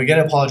 and we again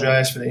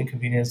apologize for the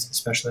inconvenience,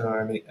 especially on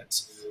our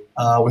maintenance.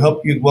 We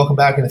hope you welcome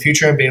back in the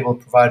future and be able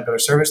to provide better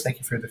service. Thank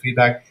you for the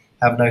feedback.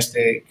 Have a nice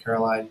day,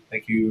 Caroline."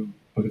 Thank you,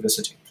 Bukit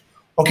Vista team.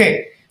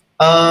 Okay,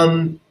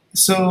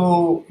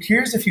 so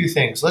here's a few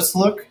things. Let's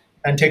look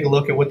and take a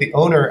look at what the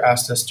owner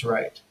asked us to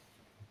write.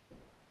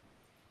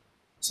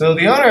 So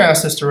the owner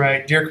asked us to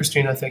write, "Dear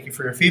Christina, thank you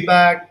for your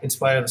feedback. In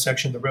spite of the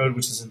section of the road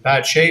which is in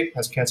bad shape,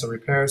 has canceled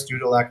repairs due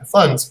to lack of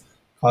funds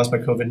caused by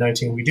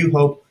COVID-19, we do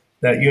hope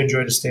that you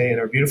enjoy to stay in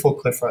our beautiful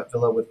cliffront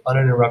villa with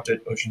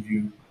uninterrupted ocean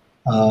views.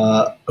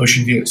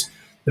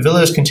 The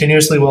villa is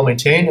continuously well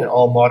maintained and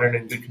all modern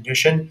and good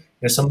condition.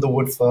 Yet some of the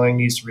wood flooring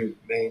needs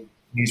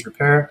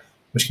repair,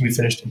 which can be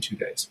finished in 2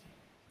 days."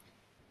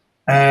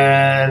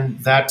 And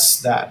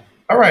that's that.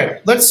 All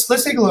right, let's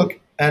take a look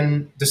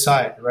and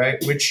decide,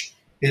 right, which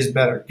is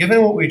better.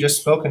 Given what we just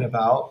spoken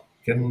about,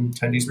 given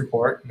Tendy's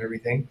report and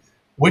everything,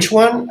 which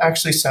one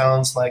actually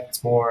sounds like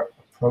it's more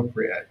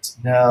appropriate?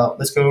 Now,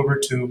 let's go over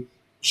to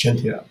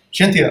Cynthia.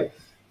 Cynthia,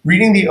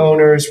 reading the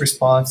owner's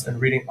response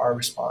and reading our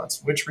response,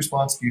 which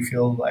response do you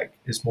feel like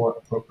is more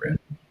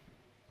appropriate?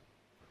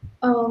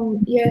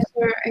 Yes,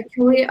 sir.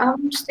 Actually,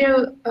 I'm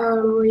still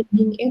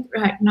reading it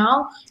right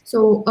now.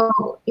 So,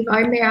 if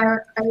I may, I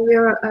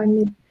will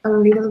need a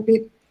little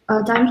bit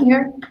time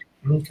here.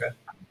 Okay.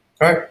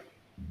 All right.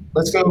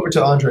 Let's go over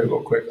to Andre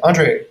real quick.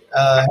 Andre,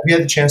 have you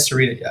had the chance to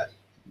read it yet?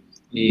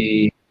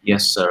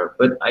 Yes, sir.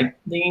 But I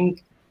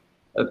think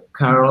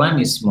Caroline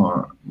is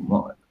more.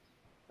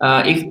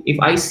 If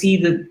I see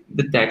the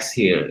text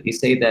here, you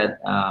say that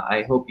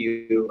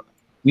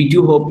we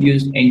do hope you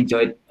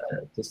enjoyed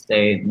to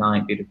stay at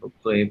night, beautiful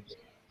cliffs.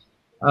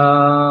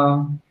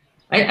 I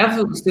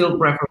still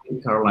prefer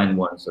with Caroline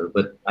one, sir,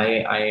 but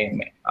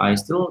I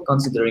still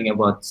considering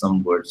about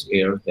some words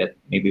here that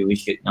maybe we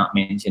should not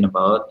mention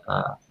about.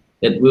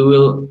 That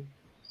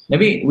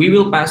maybe we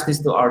will pass this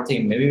to our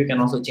team. Maybe we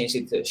can also change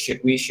it to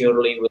should we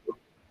surely will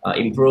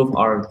improve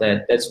our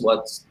that's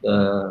what's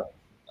the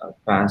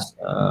past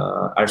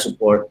our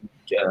support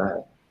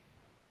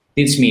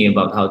teach me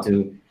about how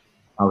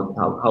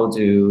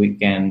we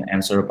can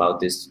answer about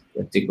this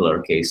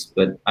particular case.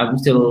 But I'm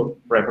still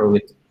prefer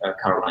with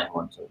Caroline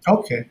one. So.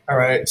 Okay, all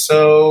right.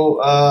 So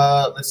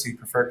let's see,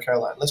 prefer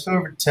Caroline. Let's go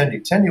over to Tendy.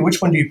 Tendy,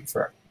 which one do you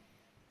prefer?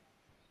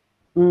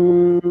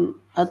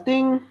 I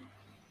think.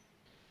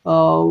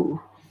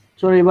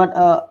 Sorry, but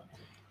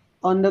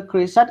on the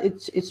Chris side,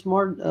 it's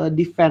more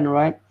defend,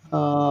 right?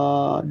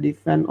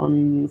 Defend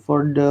on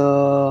for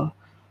the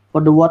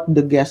what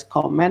the guest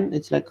comment.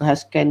 It's like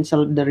has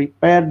canceled the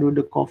repair due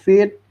to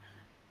COVID.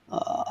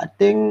 I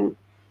think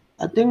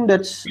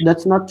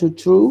that's not too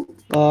true.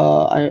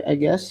 I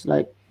guess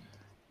like,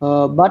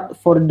 but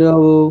for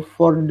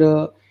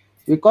the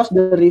because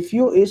the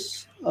review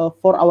is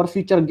for our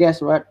future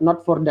guests, right?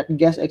 Not for that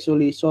guest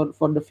actually. So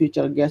for the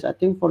future guest, I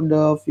think for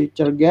the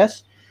future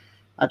guest,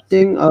 I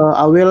think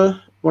I will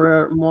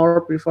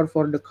more prefer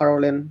for the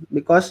Caroline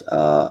because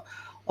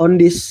on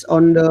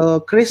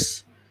the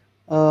Chris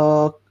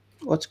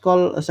what's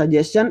called a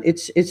suggestion,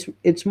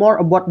 it's more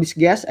about this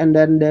guest, and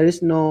then there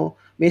is no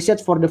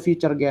message for the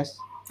future guest.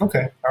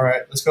 Okay, all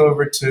right. Let's go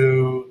over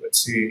to,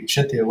 let's see,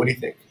 Cynthia, what do you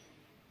think?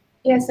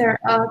 Yes, sir.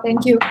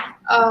 Thank you.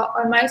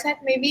 On my side,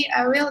 maybe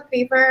I will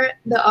prefer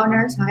the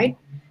owner side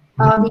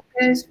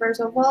because first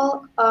of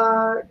all,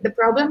 the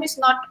problem is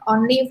not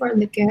only for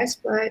the guest,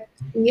 but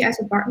we as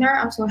a partner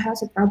also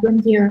has a problem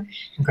here.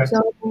 Okay.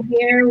 So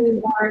here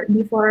we are,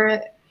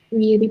 before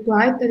we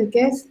reply to the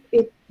guest,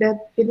 it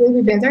will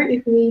be better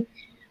if we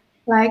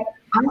like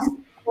ask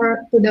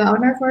to the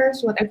owner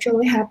first what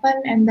actually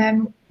happened, and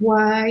then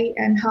why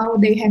and how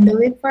they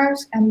handle it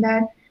first, and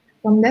then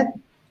from that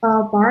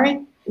part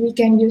we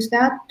can use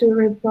that to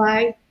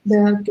reply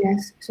the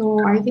guest.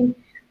 So I think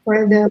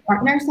for the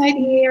partner side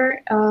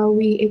here,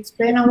 we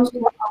explain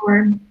also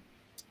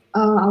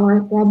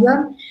our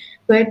problem,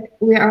 but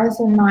we are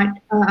also not.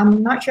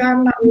 I'm not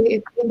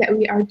really agreeing that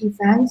we are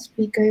defense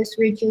because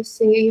we just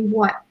say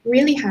what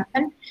really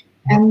happened,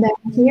 and then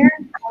here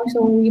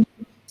also we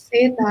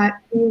say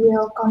that we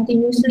will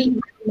continuously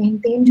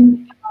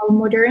maintain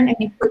modern and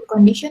in good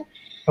condition.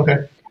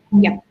 Okay.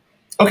 Yeah.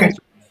 Okay,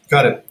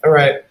 got it. All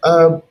right.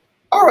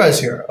 Aura is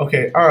here.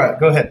 Okay, Aura,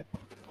 go ahead.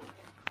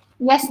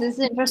 Yes, this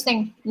is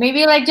interesting.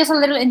 Maybe like just a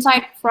little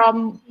insight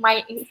from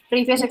my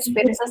previous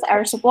experiences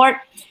air support.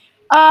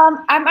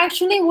 I'm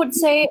actually would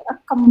say a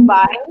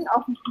combine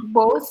of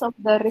both of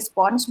the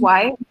response.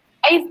 Why?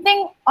 I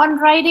think on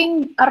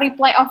writing a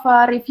reply of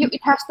a review,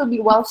 it has to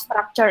be well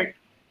structured.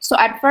 So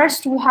at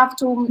first, we have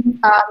to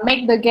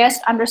make the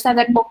guest understand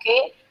that,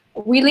 okay,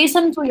 we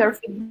listen to your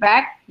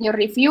feedback, your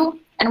review,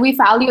 and we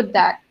valued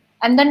that.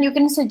 And then you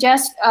can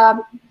suggest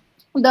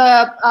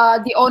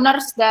the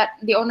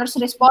owner's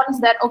response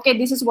that, okay,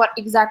 this is what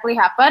exactly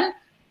happened.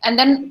 And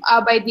then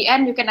by the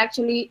end, you can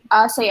actually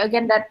say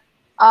again that,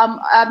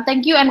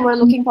 thank you, and we're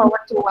looking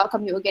forward to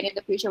welcome you again in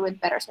the future with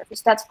better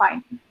service. That's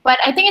fine. But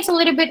I think it's a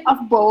little bit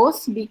of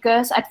both,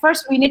 because at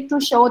first we need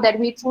to show that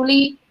we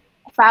truly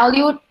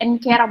valued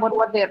and care about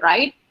what they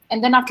write.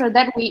 And then after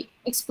that, we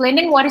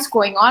explaining what is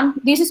going on.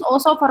 This is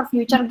also for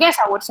future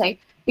guests, I would say,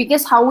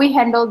 because how we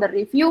handle the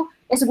review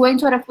is going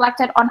to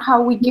reflect it on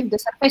how we give the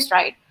service,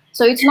 right?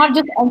 So it's not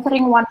just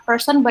answering one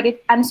person, but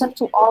it answers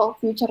to all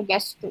future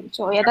guests too.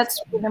 So yeah, that's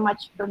pretty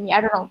much for me.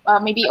 I don't know,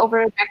 maybe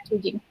over back to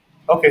Jing.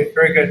 Okay,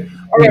 very good.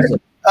 All right.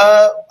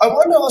 I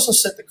want to also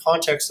set the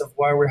context of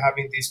why we're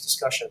having these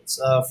discussions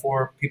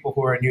for people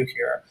who are new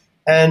here.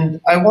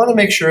 And I want to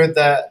make sure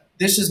that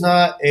this is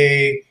not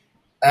a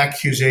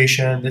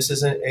accusation. This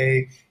isn't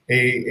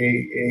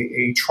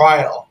a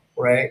trial,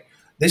 right?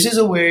 This is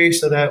a way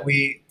so that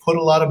we put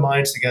a lot of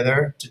minds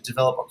together to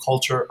develop a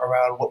culture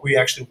around what we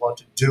actually want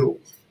to do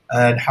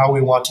and how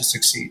we want to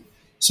succeed.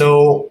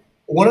 So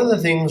one of the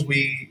things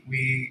we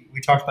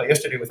talked about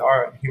yesterday with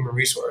our human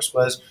resource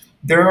was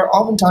there are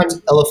oftentimes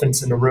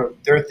elephants in the room.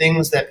 There are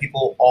things that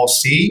people all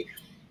see.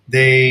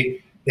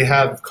 They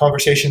have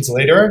conversations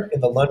later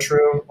in the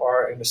lunchroom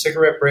or in the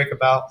cigarette break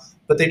about,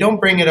 but they don't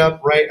bring it up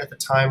right at the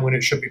time when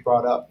it should be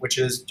brought up, which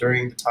is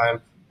during the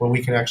time when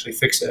we can actually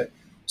fix it.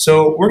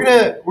 So we're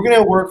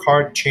gonna work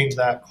hard to change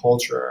that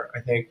culture, I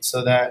think,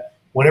 so that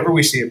whenever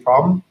we see a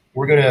problem,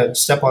 we're gonna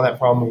step on that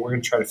problem and we're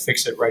gonna try to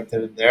fix it right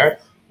then and there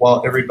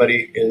while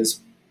everybody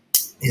is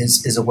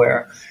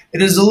aware.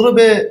 It is a little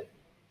bit,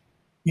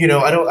 I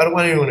don't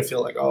want anyone to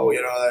feel like, oh,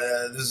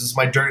 this is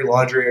my dirty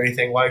laundry or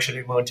anything. Why should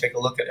anyone take a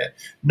look at it?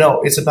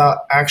 No, it's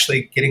about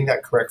actually getting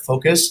that correct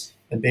focus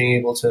and being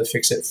able to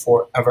fix it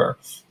forever.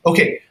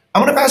 Okay,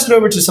 I'm going to pass it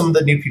over to some of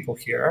the new people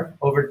here.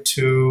 Over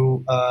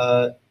to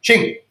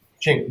Jing.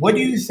 Jing, what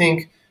do you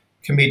think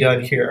can be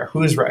done here?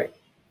 Who is right?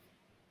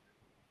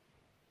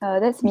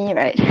 That's me,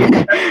 right?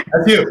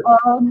 That's you.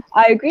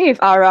 I agree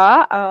with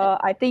Ara.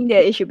 I think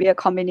that it should be a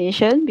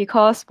combination,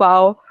 because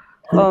while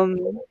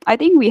I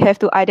think we have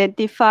to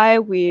identify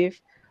with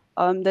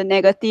the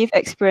negative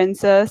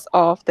experiences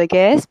of the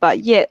guests, but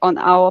yet on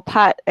our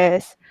part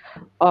as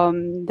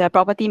the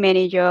property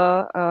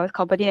manager,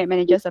 company that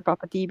manages the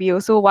property, we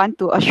also want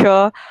to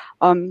assure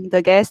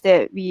the guests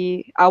that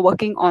we are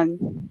working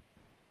on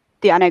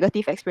their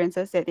negative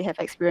experiences that they have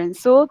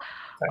experienced. So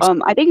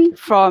I think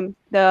from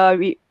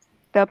the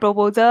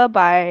proposal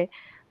by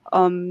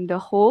the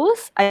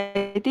host,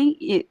 I think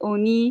it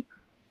only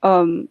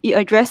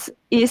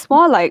it's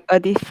more like a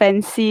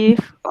defensive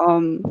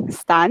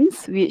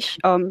stance, which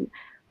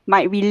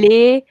might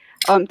relay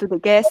to the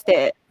guests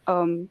that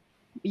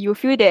you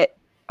feel that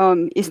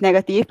is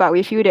negative, but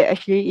we feel that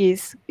actually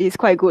is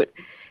quite good.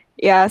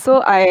 Yeah,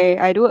 so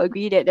I do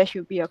agree that there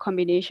should be a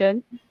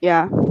combination.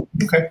 Yeah.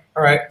 Okay,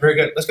 all right, very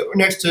good. Let's go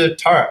next to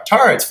Tara.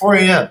 Tara, it's 4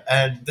 a.m.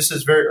 and this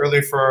is very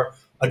early for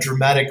a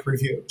dramatic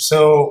review.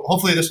 So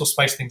hopefully this will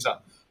spice things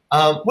up.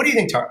 What do you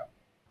think, Tara?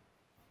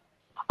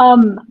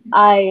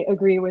 I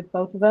agree with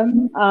both of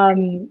them.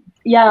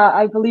 Yeah,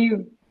 I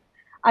believe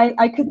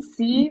I could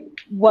see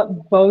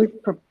what both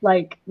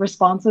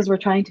responses were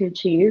trying to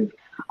achieve.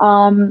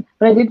 But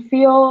I did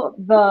feel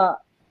the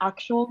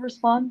actual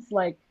response,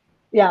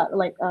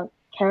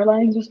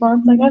 Caroline's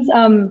response, I guess.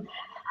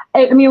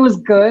 I mean, it was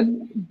good,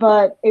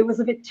 but it was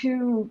a bit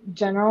too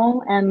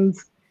general. And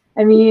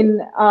I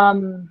mean,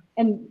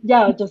 and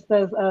yeah, just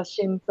as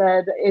Shin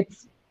said,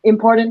 it's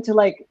important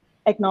to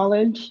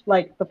acknowledge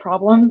the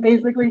problem,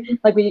 basically.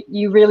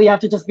 You really have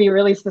to just be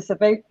really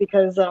specific,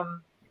 because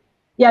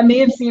yeah, it may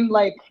have seemed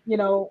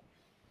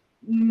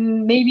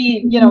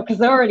maybe because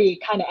they're already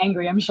kind of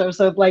angry, I'm sure.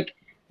 So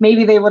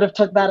maybe they would have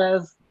took that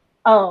as,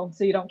 oh,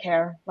 so you don't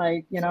care,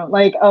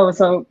 oh,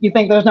 so you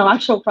think there's no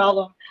actual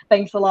problem.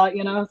 Thanks a lot,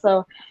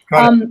 So,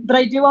 but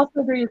I do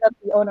also agree that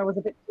the owner was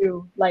a bit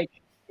too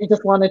he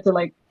just wanted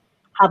to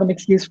have an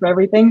excuse for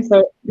everything.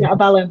 So yeah, a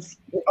balance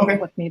is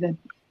what's needed.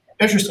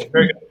 Interesting,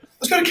 very good.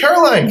 Let's go to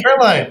Caroline.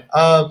 Caroline,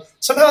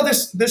 somehow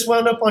this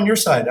wound up on your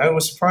side. I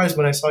was surprised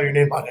when I saw your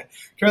name on it.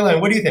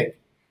 Caroline, what do you think?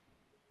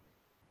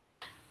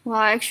 Well,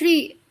 I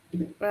actually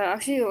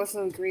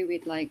also agree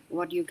with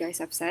what you guys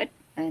have said,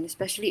 and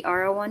especially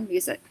Ara one,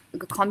 because a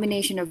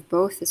combination of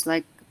both is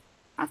I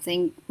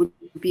think would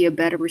be a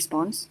better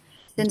response.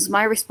 Since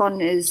my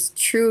response is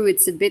true,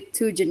 it's a bit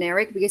too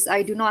generic because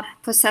I do not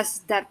possess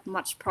that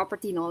much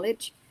property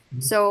knowledge.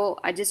 Mm-hmm. So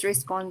I just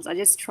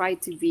try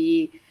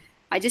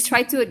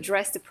to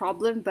address the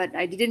problem, but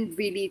I didn't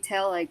really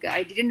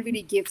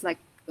give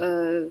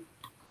a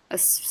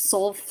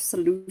solve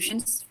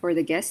solutions for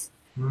the guests.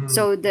 Mm-hmm.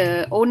 So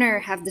the owner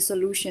have the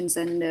solutions,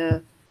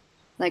 and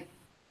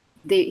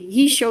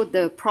he showed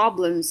the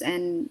problems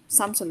and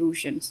some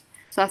solutions.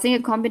 So I think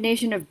a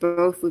combination of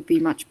both would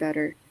be much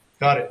better.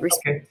 Got it.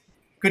 Okay.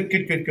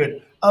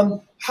 Good.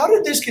 How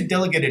did this get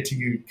delegated to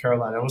you,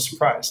 Caroline? I was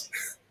surprised.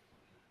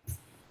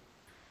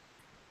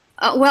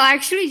 Well,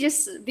 actually,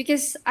 just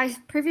because I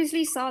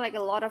previously saw like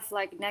a lot of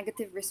like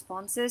negative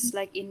responses,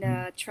 like in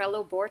the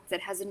Trello board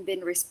that hasn't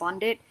been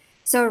responded.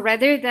 So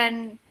rather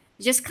than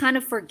just kind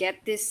of forget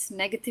this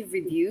negative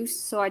reviews,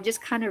 so I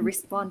just kind of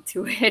respond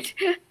to it.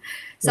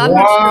 So I'm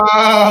not sure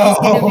if it's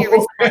going to be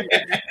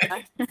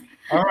responded.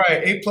 All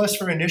right, A+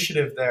 for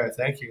initiative there.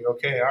 Thank you.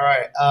 Okay, all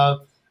right.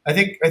 I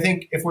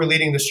think if we're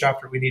leading this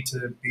chapter, we need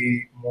to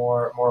be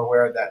more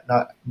aware of that,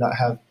 not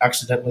have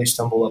accidentally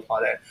stumble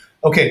upon it.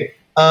 Okay.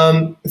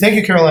 Thank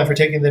you, Caroline, for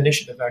taking the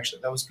initiative.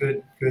 Actually, that was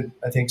good.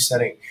 I think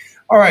setting.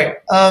 All right.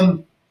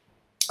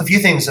 A few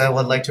things I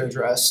would like to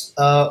address.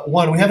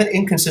 One, we have an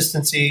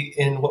inconsistency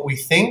in what we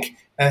think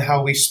and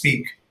how we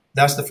speak.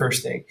 That's the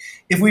first thing.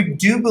 If we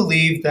do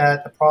believe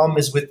that the problem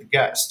is with the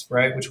guest,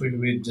 right, which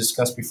we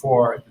discussed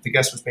before, that the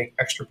guest was being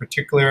extra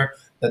particular,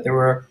 that there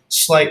were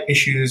slight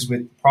issues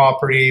with the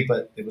property,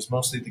 but it was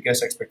mostly the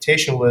guest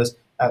expectation was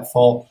at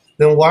fault,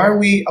 then why are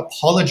we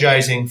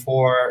apologizing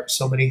for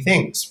so many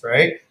things,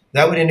 right?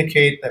 That would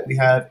indicate that we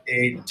have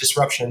a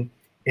disruption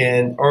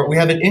or we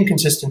have an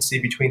inconsistency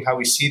between how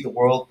we see the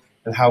world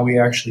and how we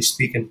actually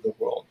speak into the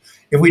world.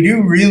 If we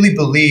do really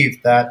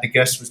believe that the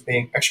guest was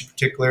being extra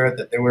particular,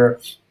 that they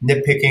were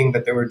nitpicking,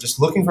 that they were just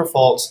looking for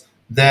faults,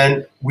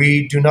 then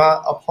we do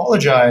not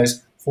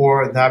apologize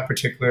for that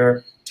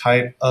particular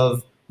type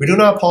of, we do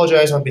not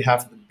apologize on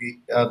behalf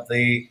of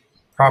the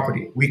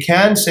property. We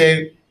can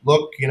say,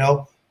 look,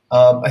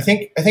 I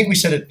think we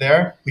said it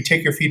there. We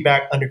take your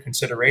feedback under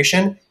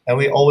consideration, and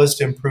we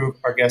always improve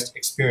our guest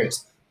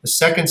experience. The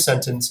second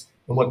sentence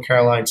in what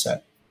Caroline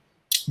said.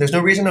 There's no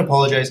reason to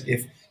apologize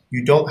if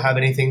you don't have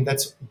anything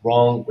that's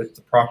wrong with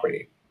the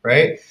property,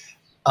 right?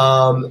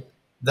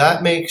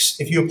 That makes,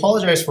 if you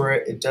apologize for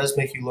it, it does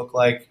make you look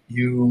like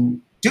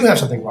you do have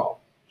something wrong.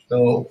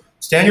 So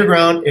stand your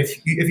ground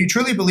if you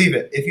truly believe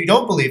it. If you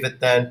don't believe it,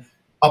 then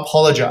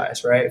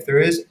apologize, right? If there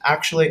is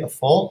actually a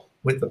fault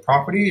with the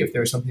property, if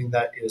there's something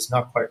that is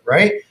not quite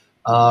right,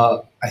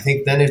 I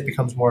think then it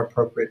becomes more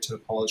appropriate to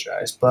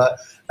apologize. But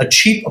a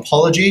cheap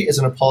apology is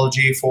an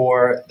apology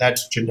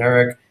that's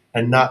generic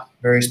and not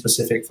very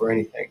specific for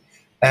anything.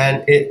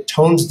 And it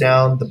tones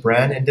down the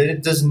brand, and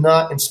it does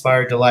not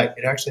inspire delight.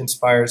 It actually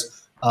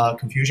inspires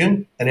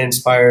confusion, and it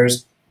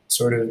inspires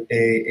sort of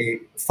a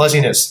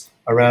fuzziness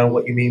around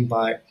what you mean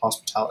by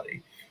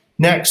hospitality.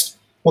 Next,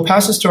 we'll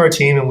pass this to our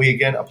team, and we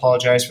again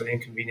apologize for the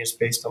inconvenience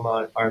based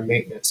on our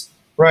maintenance.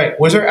 Right,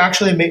 was there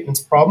actually a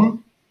maintenance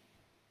problem?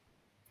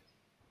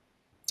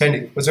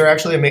 Tendi, was there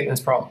actually a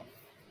maintenance problem?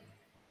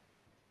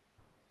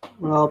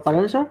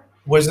 Pardon, sir?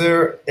 Was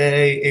there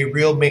a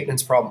real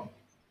maintenance problem?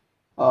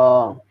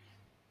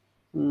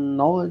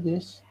 No, it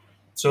is.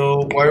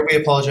 So why are we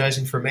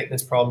apologizing for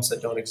maintenance problems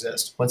that don't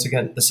exist? Once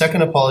again, the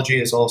second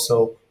apology is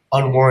also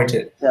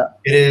unwarranted. Yeah.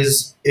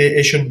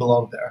 It shouldn't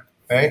belong there,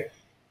 right?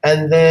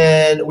 And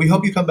then we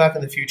hope you come back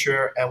in the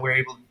future and we're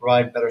able to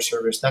provide better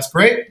service. That's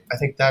great. I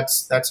think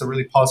that's a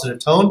really positive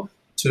tone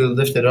to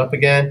lift it up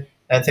again.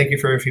 And thank you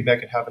for your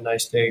feedback and have a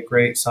nice day.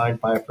 Great,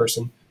 signed by a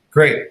person.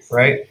 Great,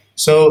 right?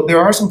 So there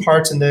are some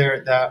parts in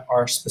there that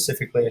are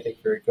specifically, I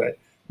think, very good.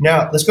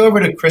 Now, let's go over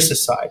to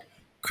Chris's side.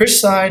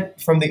 Chris'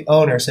 side from the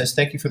owner says,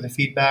 thank you for the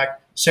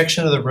feedback.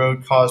 Section of the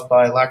road caused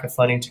by lack of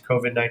funding to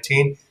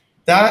COVID-19.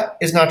 That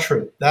is not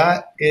true.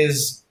 That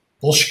is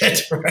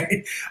bullshit,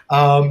 right?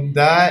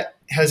 That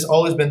has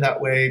always been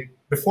that way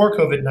before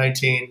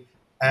COVID-19,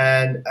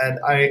 and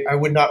I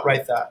would not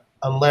write that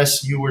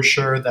unless you were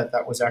sure that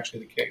that was actually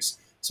the case.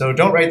 So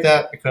don't write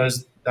that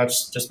because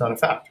that's just not a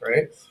fact,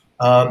 right?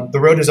 The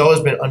road has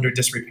always been under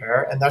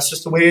disrepair, and that's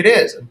just the way it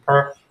is. And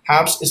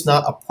perhaps it's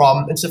not a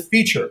problem, it's a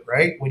feature,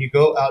 right? When you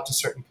go out to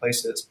certain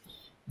places.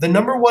 The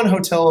 #1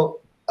 hotel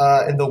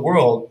in the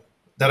world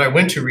that I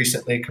went to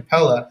recently,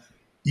 Capella,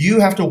 you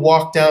have to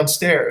walk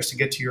downstairs to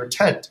get to your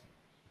tent.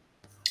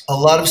 A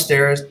lot of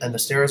stairs, and the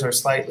stairs are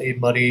slightly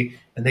muddy,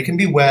 and they can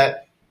be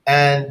wet,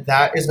 and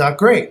that is not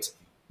great.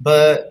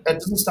 But that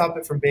doesn't stop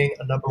it from being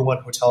a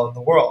 #1 hotel in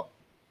the world.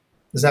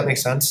 Does that make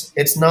sense?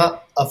 It's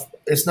not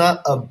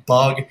a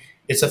bug,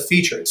 it's a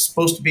feature. It's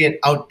supposed to be an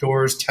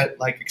outdoors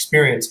tent-like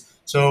experience.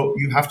 So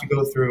you have to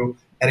go through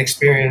and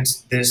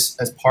experience this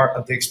as part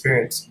of the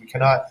experience. We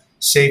cannot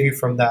save you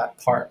from that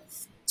part.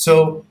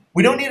 So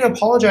we don't need to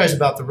apologize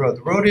about the road.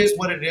 The road is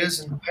what it is,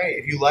 and hey,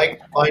 if you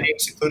like finding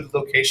secluded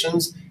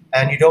locations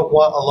and you don't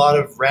want a lot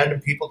of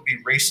random people to be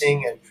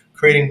racing and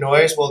creating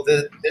noise, well,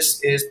 this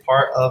is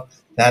part of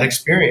that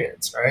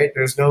experience, right?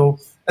 There's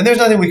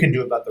nothing we can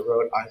do about the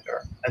road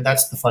either, and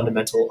that's the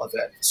fundamental of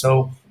it.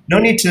 So no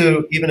need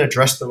to even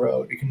address the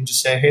road. You can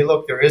just say, hey,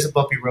 look, there is a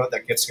bumpy road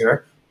that gets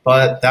here,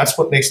 but that's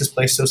what makes this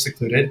place so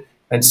secluded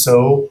and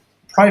so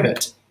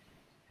private.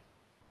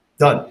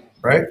 Done,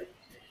 right?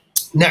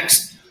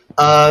 Next,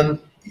 I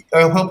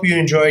hope you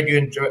enjoyed.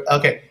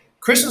 Okay,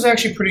 Chris was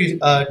actually pretty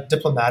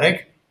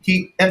diplomatic.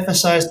 He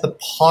emphasized the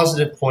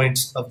positive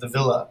points of the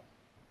villa.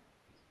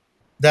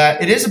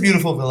 That it is a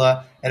beautiful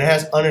villa and it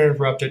has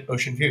uninterrupted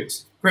ocean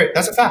views. Great,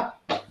 that's a fact.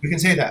 We can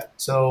say that.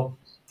 So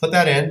put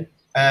that in,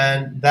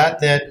 and that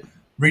then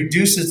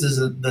reduces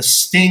the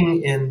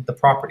sting in the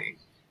property.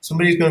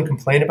 Somebody's going to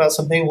complain about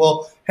something.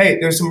 Well, hey,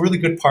 there's some really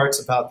good parts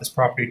about this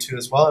property too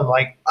as well,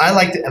 and I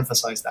like to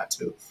emphasize that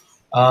too.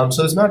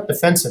 So it's not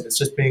defensive; it's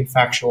just being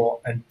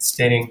factual and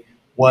stating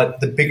what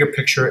the bigger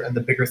picture and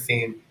the bigger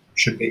theme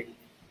should be.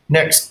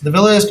 Next, the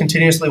villa is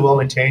continuously well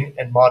maintained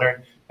and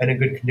modern and in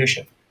good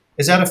condition.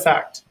 Is that a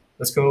fact?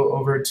 Let's go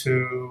over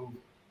to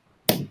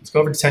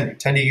Tendi.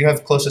 Tendi, you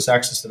have closest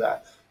access to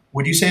that.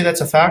 Would you say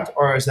that's a fact,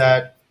 or is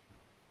that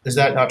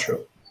not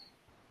true?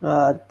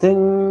 I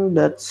think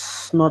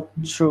that's not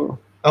true.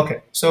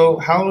 Okay, so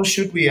how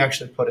should we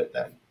actually put it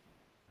then?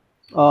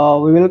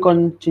 We will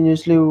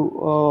continuously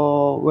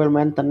well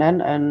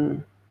maintained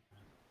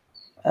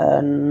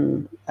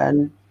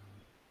and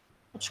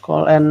what's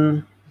called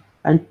and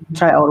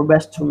try our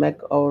best to make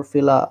our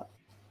villa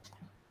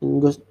in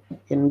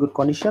good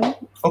condition.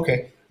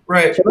 Okay,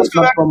 right. So Let's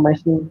go back.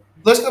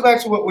 Let's go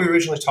back to what we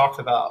originally talked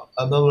about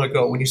a moment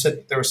ago when you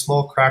said there were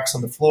small cracks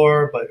on the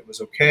floor, but it was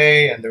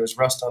okay, and there was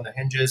rust on the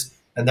hinges,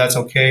 and that's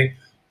okay.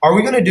 Are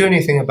we going to do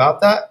anything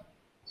about that?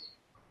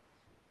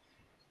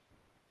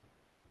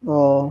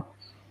 For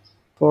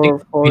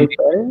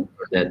repairing?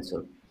 For that,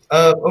 so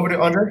over to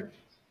Andre.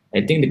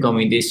 I think the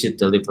community should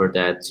deliver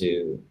that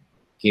to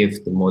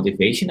give the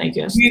motivation, I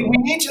guess. We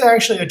need to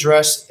actually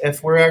address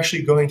if we're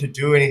actually going to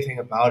do anything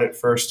about it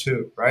first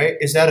too, right?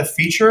 Is that a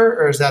feature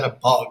or is that a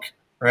bug,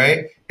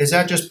 right? Is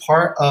that just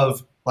part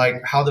of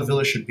like how the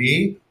villa should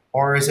be,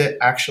 or is it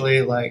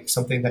actually like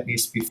something that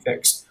needs to be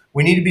fixed?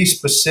 We need to be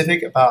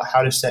specific about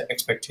how to set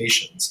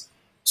expectations.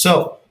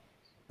 So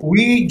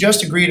we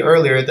just agreed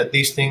earlier that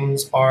these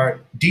things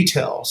are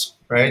details,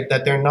 right?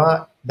 That they're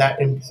not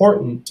that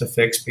important to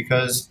fix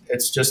because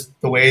it's just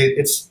the way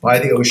it's by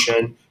the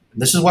ocean.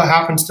 And this is what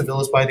happens to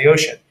villas by the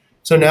ocean.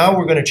 So now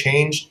we're going to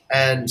change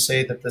and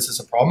say that this is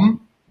a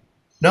problem?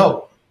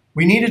 No,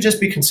 we need to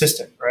just be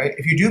consistent, right?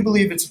 If you do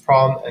believe it's a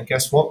problem and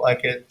guests won't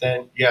like it,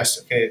 then yes,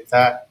 okay,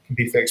 that can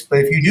be fixed. But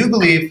if you do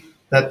believe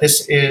that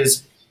this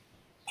is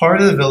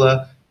part of the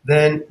villa,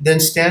 then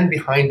stand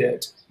behind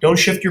it. Don't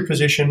shift your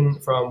position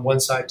from one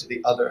side to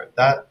the other.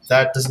 That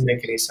doesn't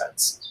make any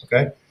sense,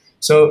 okay?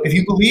 So if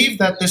you believe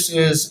that this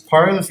is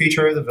part of the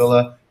feature of the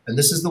villa, and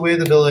this is the way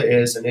the villa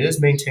is, and it is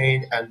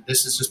maintained, and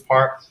this is just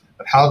part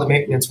of how the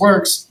maintenance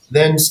works,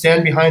 then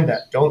stand behind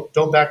that.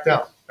 Don't back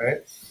down, right?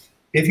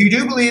 If you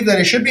do believe that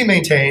it should be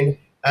maintained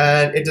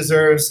and it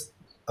deserves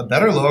a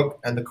better look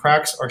and the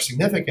cracks are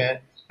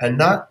significant and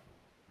not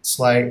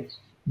slight,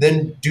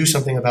 then do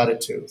something about it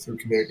too through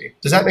community.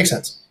 Does that make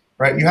sense?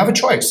 Right? You have a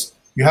choice.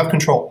 You have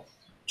control.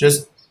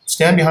 Just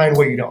stand behind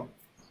what you don't.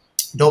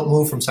 Don't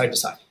move from side to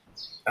side.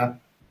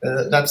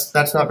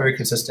 That's not very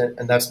consistent,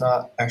 and that's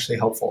not actually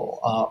helpful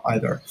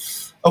either.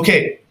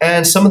 Okay,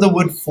 and some of the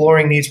wood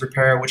flooring needs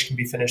repair, which can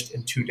be finished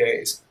in 2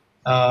 days.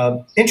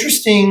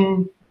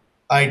 Interesting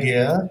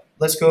idea.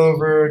 Let's go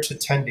over to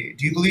Tendi.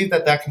 Do you believe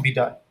that that can be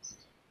done?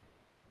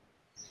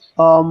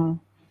 I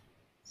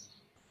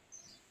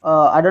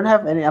don't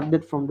have any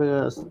update from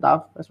the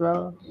staff as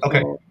well.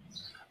 Okay. So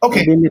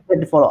okay. We need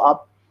to follow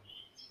up.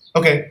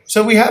 Okay.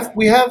 So we have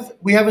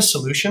a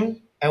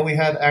solution, and we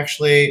have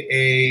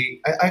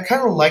actually I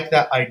kind of like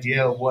that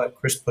idea of what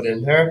Chris put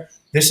in there.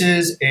 This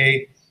is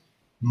a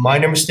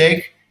minor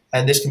mistake,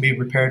 and this can be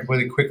repaired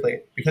really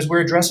quickly because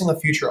we're addressing a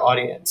future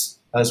audience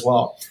as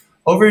well.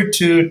 Over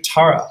to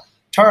Tara.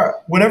 Tara,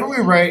 whenever we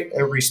write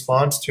a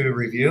response to a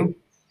review,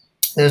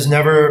 it is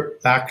never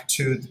back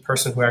to the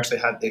person who actually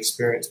had the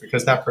experience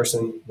because that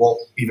person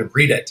won't even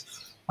read it.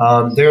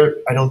 I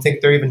don't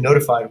think they're even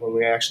notified when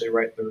we actually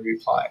write the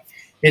reply.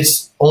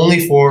 It's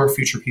only for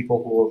future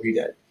people who will read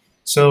it.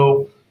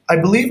 So I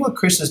believe what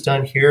Chris has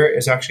done here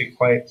is actually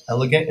quite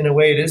elegant in a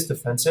way. It is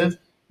defensive,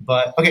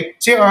 but okay,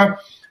 CR,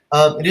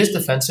 it is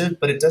defensive,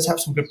 but it does have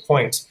some good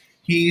points.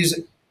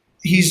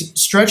 He's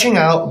stretching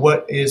out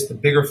what is the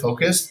bigger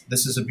focus.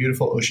 This is a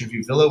beautiful ocean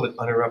view villa with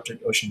uninterrupted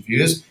ocean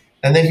views.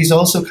 And then he's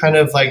also kind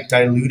of like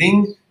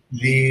diluting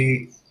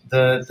the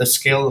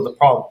scale of the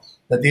problem,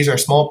 that these are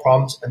small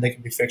problems and they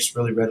can be fixed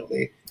really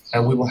readily.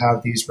 And we will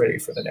have these ready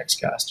for the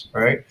next cast,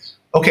 all right?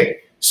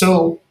 Okay,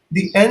 so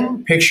the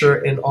end picture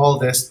in all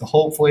this,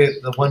 hopefully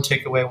the one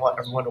takeaway I want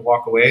everyone to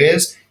walk away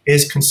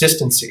is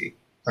consistency,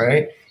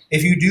 right?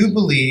 If you do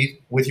believe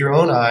with your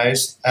own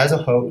eyes as a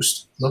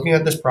host, looking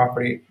at this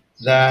property,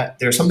 that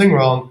there's something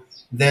wrong,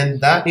 then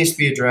that needs to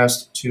be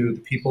addressed to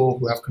the people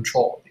who have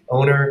control, the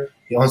owner,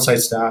 the on-site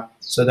staff,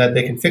 so that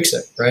they can fix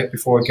it, right,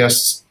 before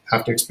guests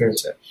have to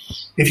experience it.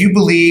 If you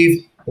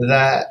believe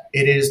that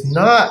it is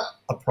not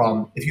a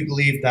problem, if you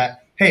believe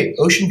that, hey,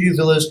 ocean view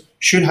villas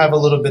should have a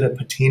little bit of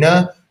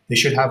patina, they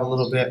should have a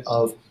little bit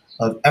of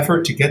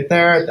effort to get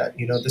there, that,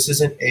 you know, this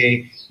isn't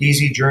a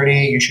easy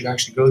journey, you should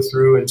actually go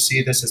through and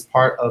see this as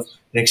part of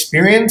an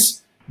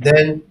experience,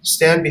 then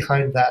stand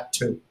behind that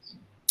too.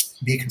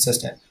 Be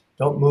consistent.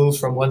 Don't move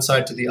from one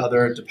side to the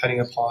other depending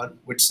upon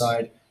which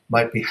side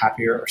might be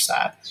happier or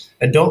sad.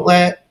 And don't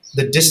let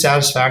the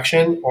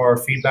dissatisfaction or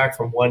feedback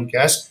from one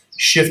guest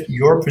shift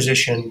your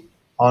position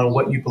on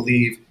what you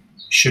believe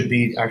should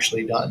be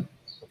actually done.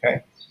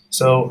 Okay,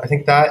 so I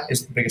think that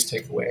is the biggest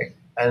takeaway,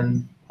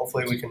 and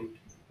hopefully we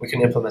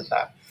can implement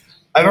that.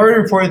 I've already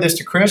reported this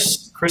to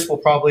Chris. Chris will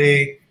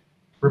probably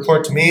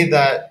report to me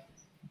that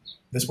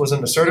this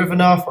wasn't assertive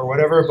enough or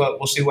whatever, but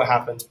we'll see what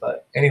happens.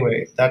 But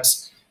anyway,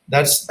 that's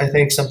I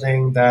think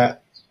something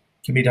that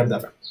can be done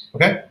better.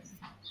 Okay.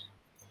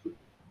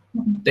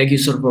 Thank you,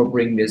 sir, for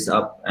bringing this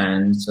up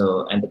and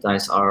so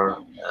empathize our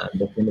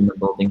the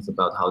fundamental things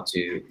about how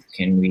to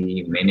can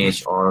we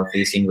manage or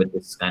facing with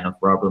this kind of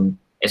problem,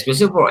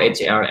 especially for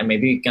HR, and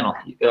maybe you cannot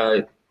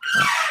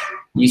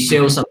you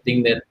show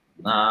something that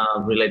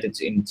related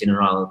to in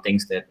general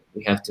things that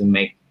we have to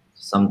make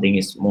something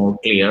is more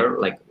clear,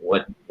 like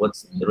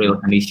what's the real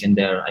condition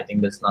there. I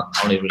think that's not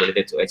only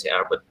related to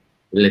HR, but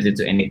related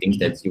to anything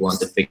that you want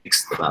to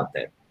fix about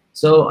that.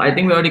 So I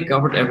think we already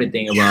covered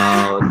everything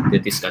about the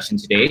discussion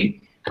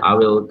today. I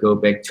will go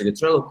back to the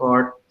Trello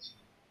card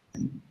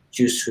and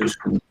choose who's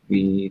going to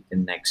be the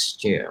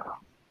next chair.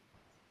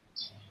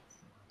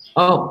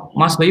 Oh,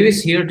 Mas Bayu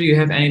is here. Do you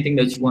have anything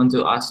that you want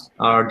to ask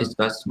or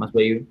discuss, Mas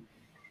Bayu?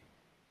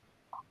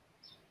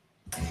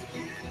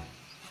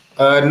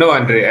 No,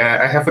 Andre.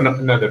 I have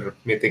another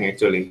meeting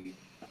actually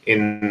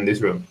in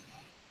this room.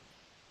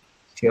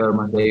 Sure,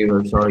 Mas Bayu.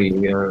 We're sorry,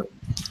 we are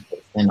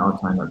extend our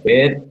time a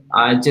bit.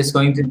 I'm just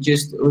going to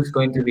who's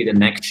going to be the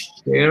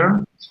next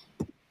chair.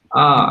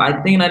 I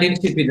think Nadine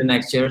should be the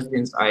next chair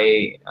since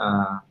I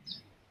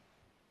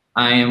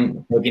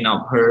am looking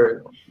up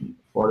her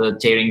for the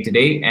chairing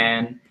today,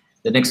 and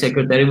the next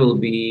secretary will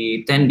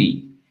be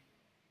Tandy.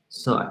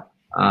 So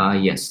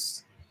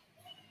yes,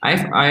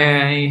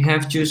 I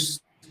have choose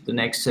the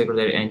next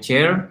secretary and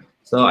chair.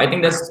 So I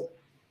think that's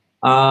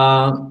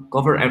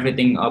cover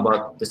everything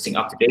about the thing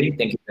up today.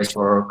 Thank you guys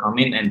for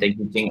coming, and thank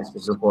you, Jing,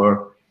 especially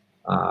for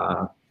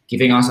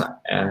giving us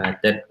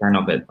that kind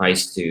of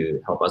advice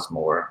to help us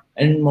more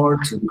and more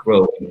to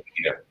grow in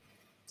here.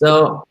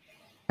 So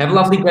have a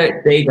lovely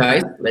day,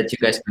 guys. Let you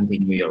guys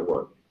continue your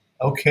work.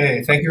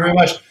 Okay, thank you very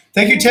much.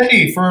 Thank you,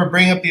 Tendi, for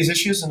bringing up these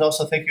issues, and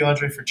also thank you,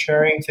 Andre, for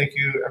chairing. Thank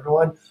you,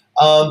 everyone.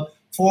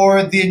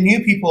 For the new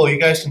people, you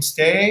guys can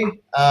stay.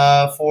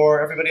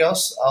 For everybody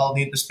else, I'll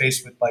need the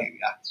space with Bayu.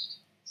 Yeah.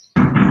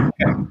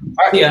 Okay.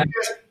 All right. Yeah.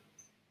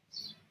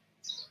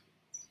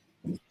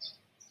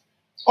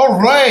 All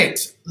right.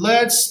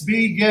 Let's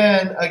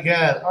begin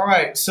again. All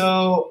right.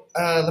 So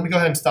let me go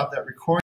ahead and stop that recording.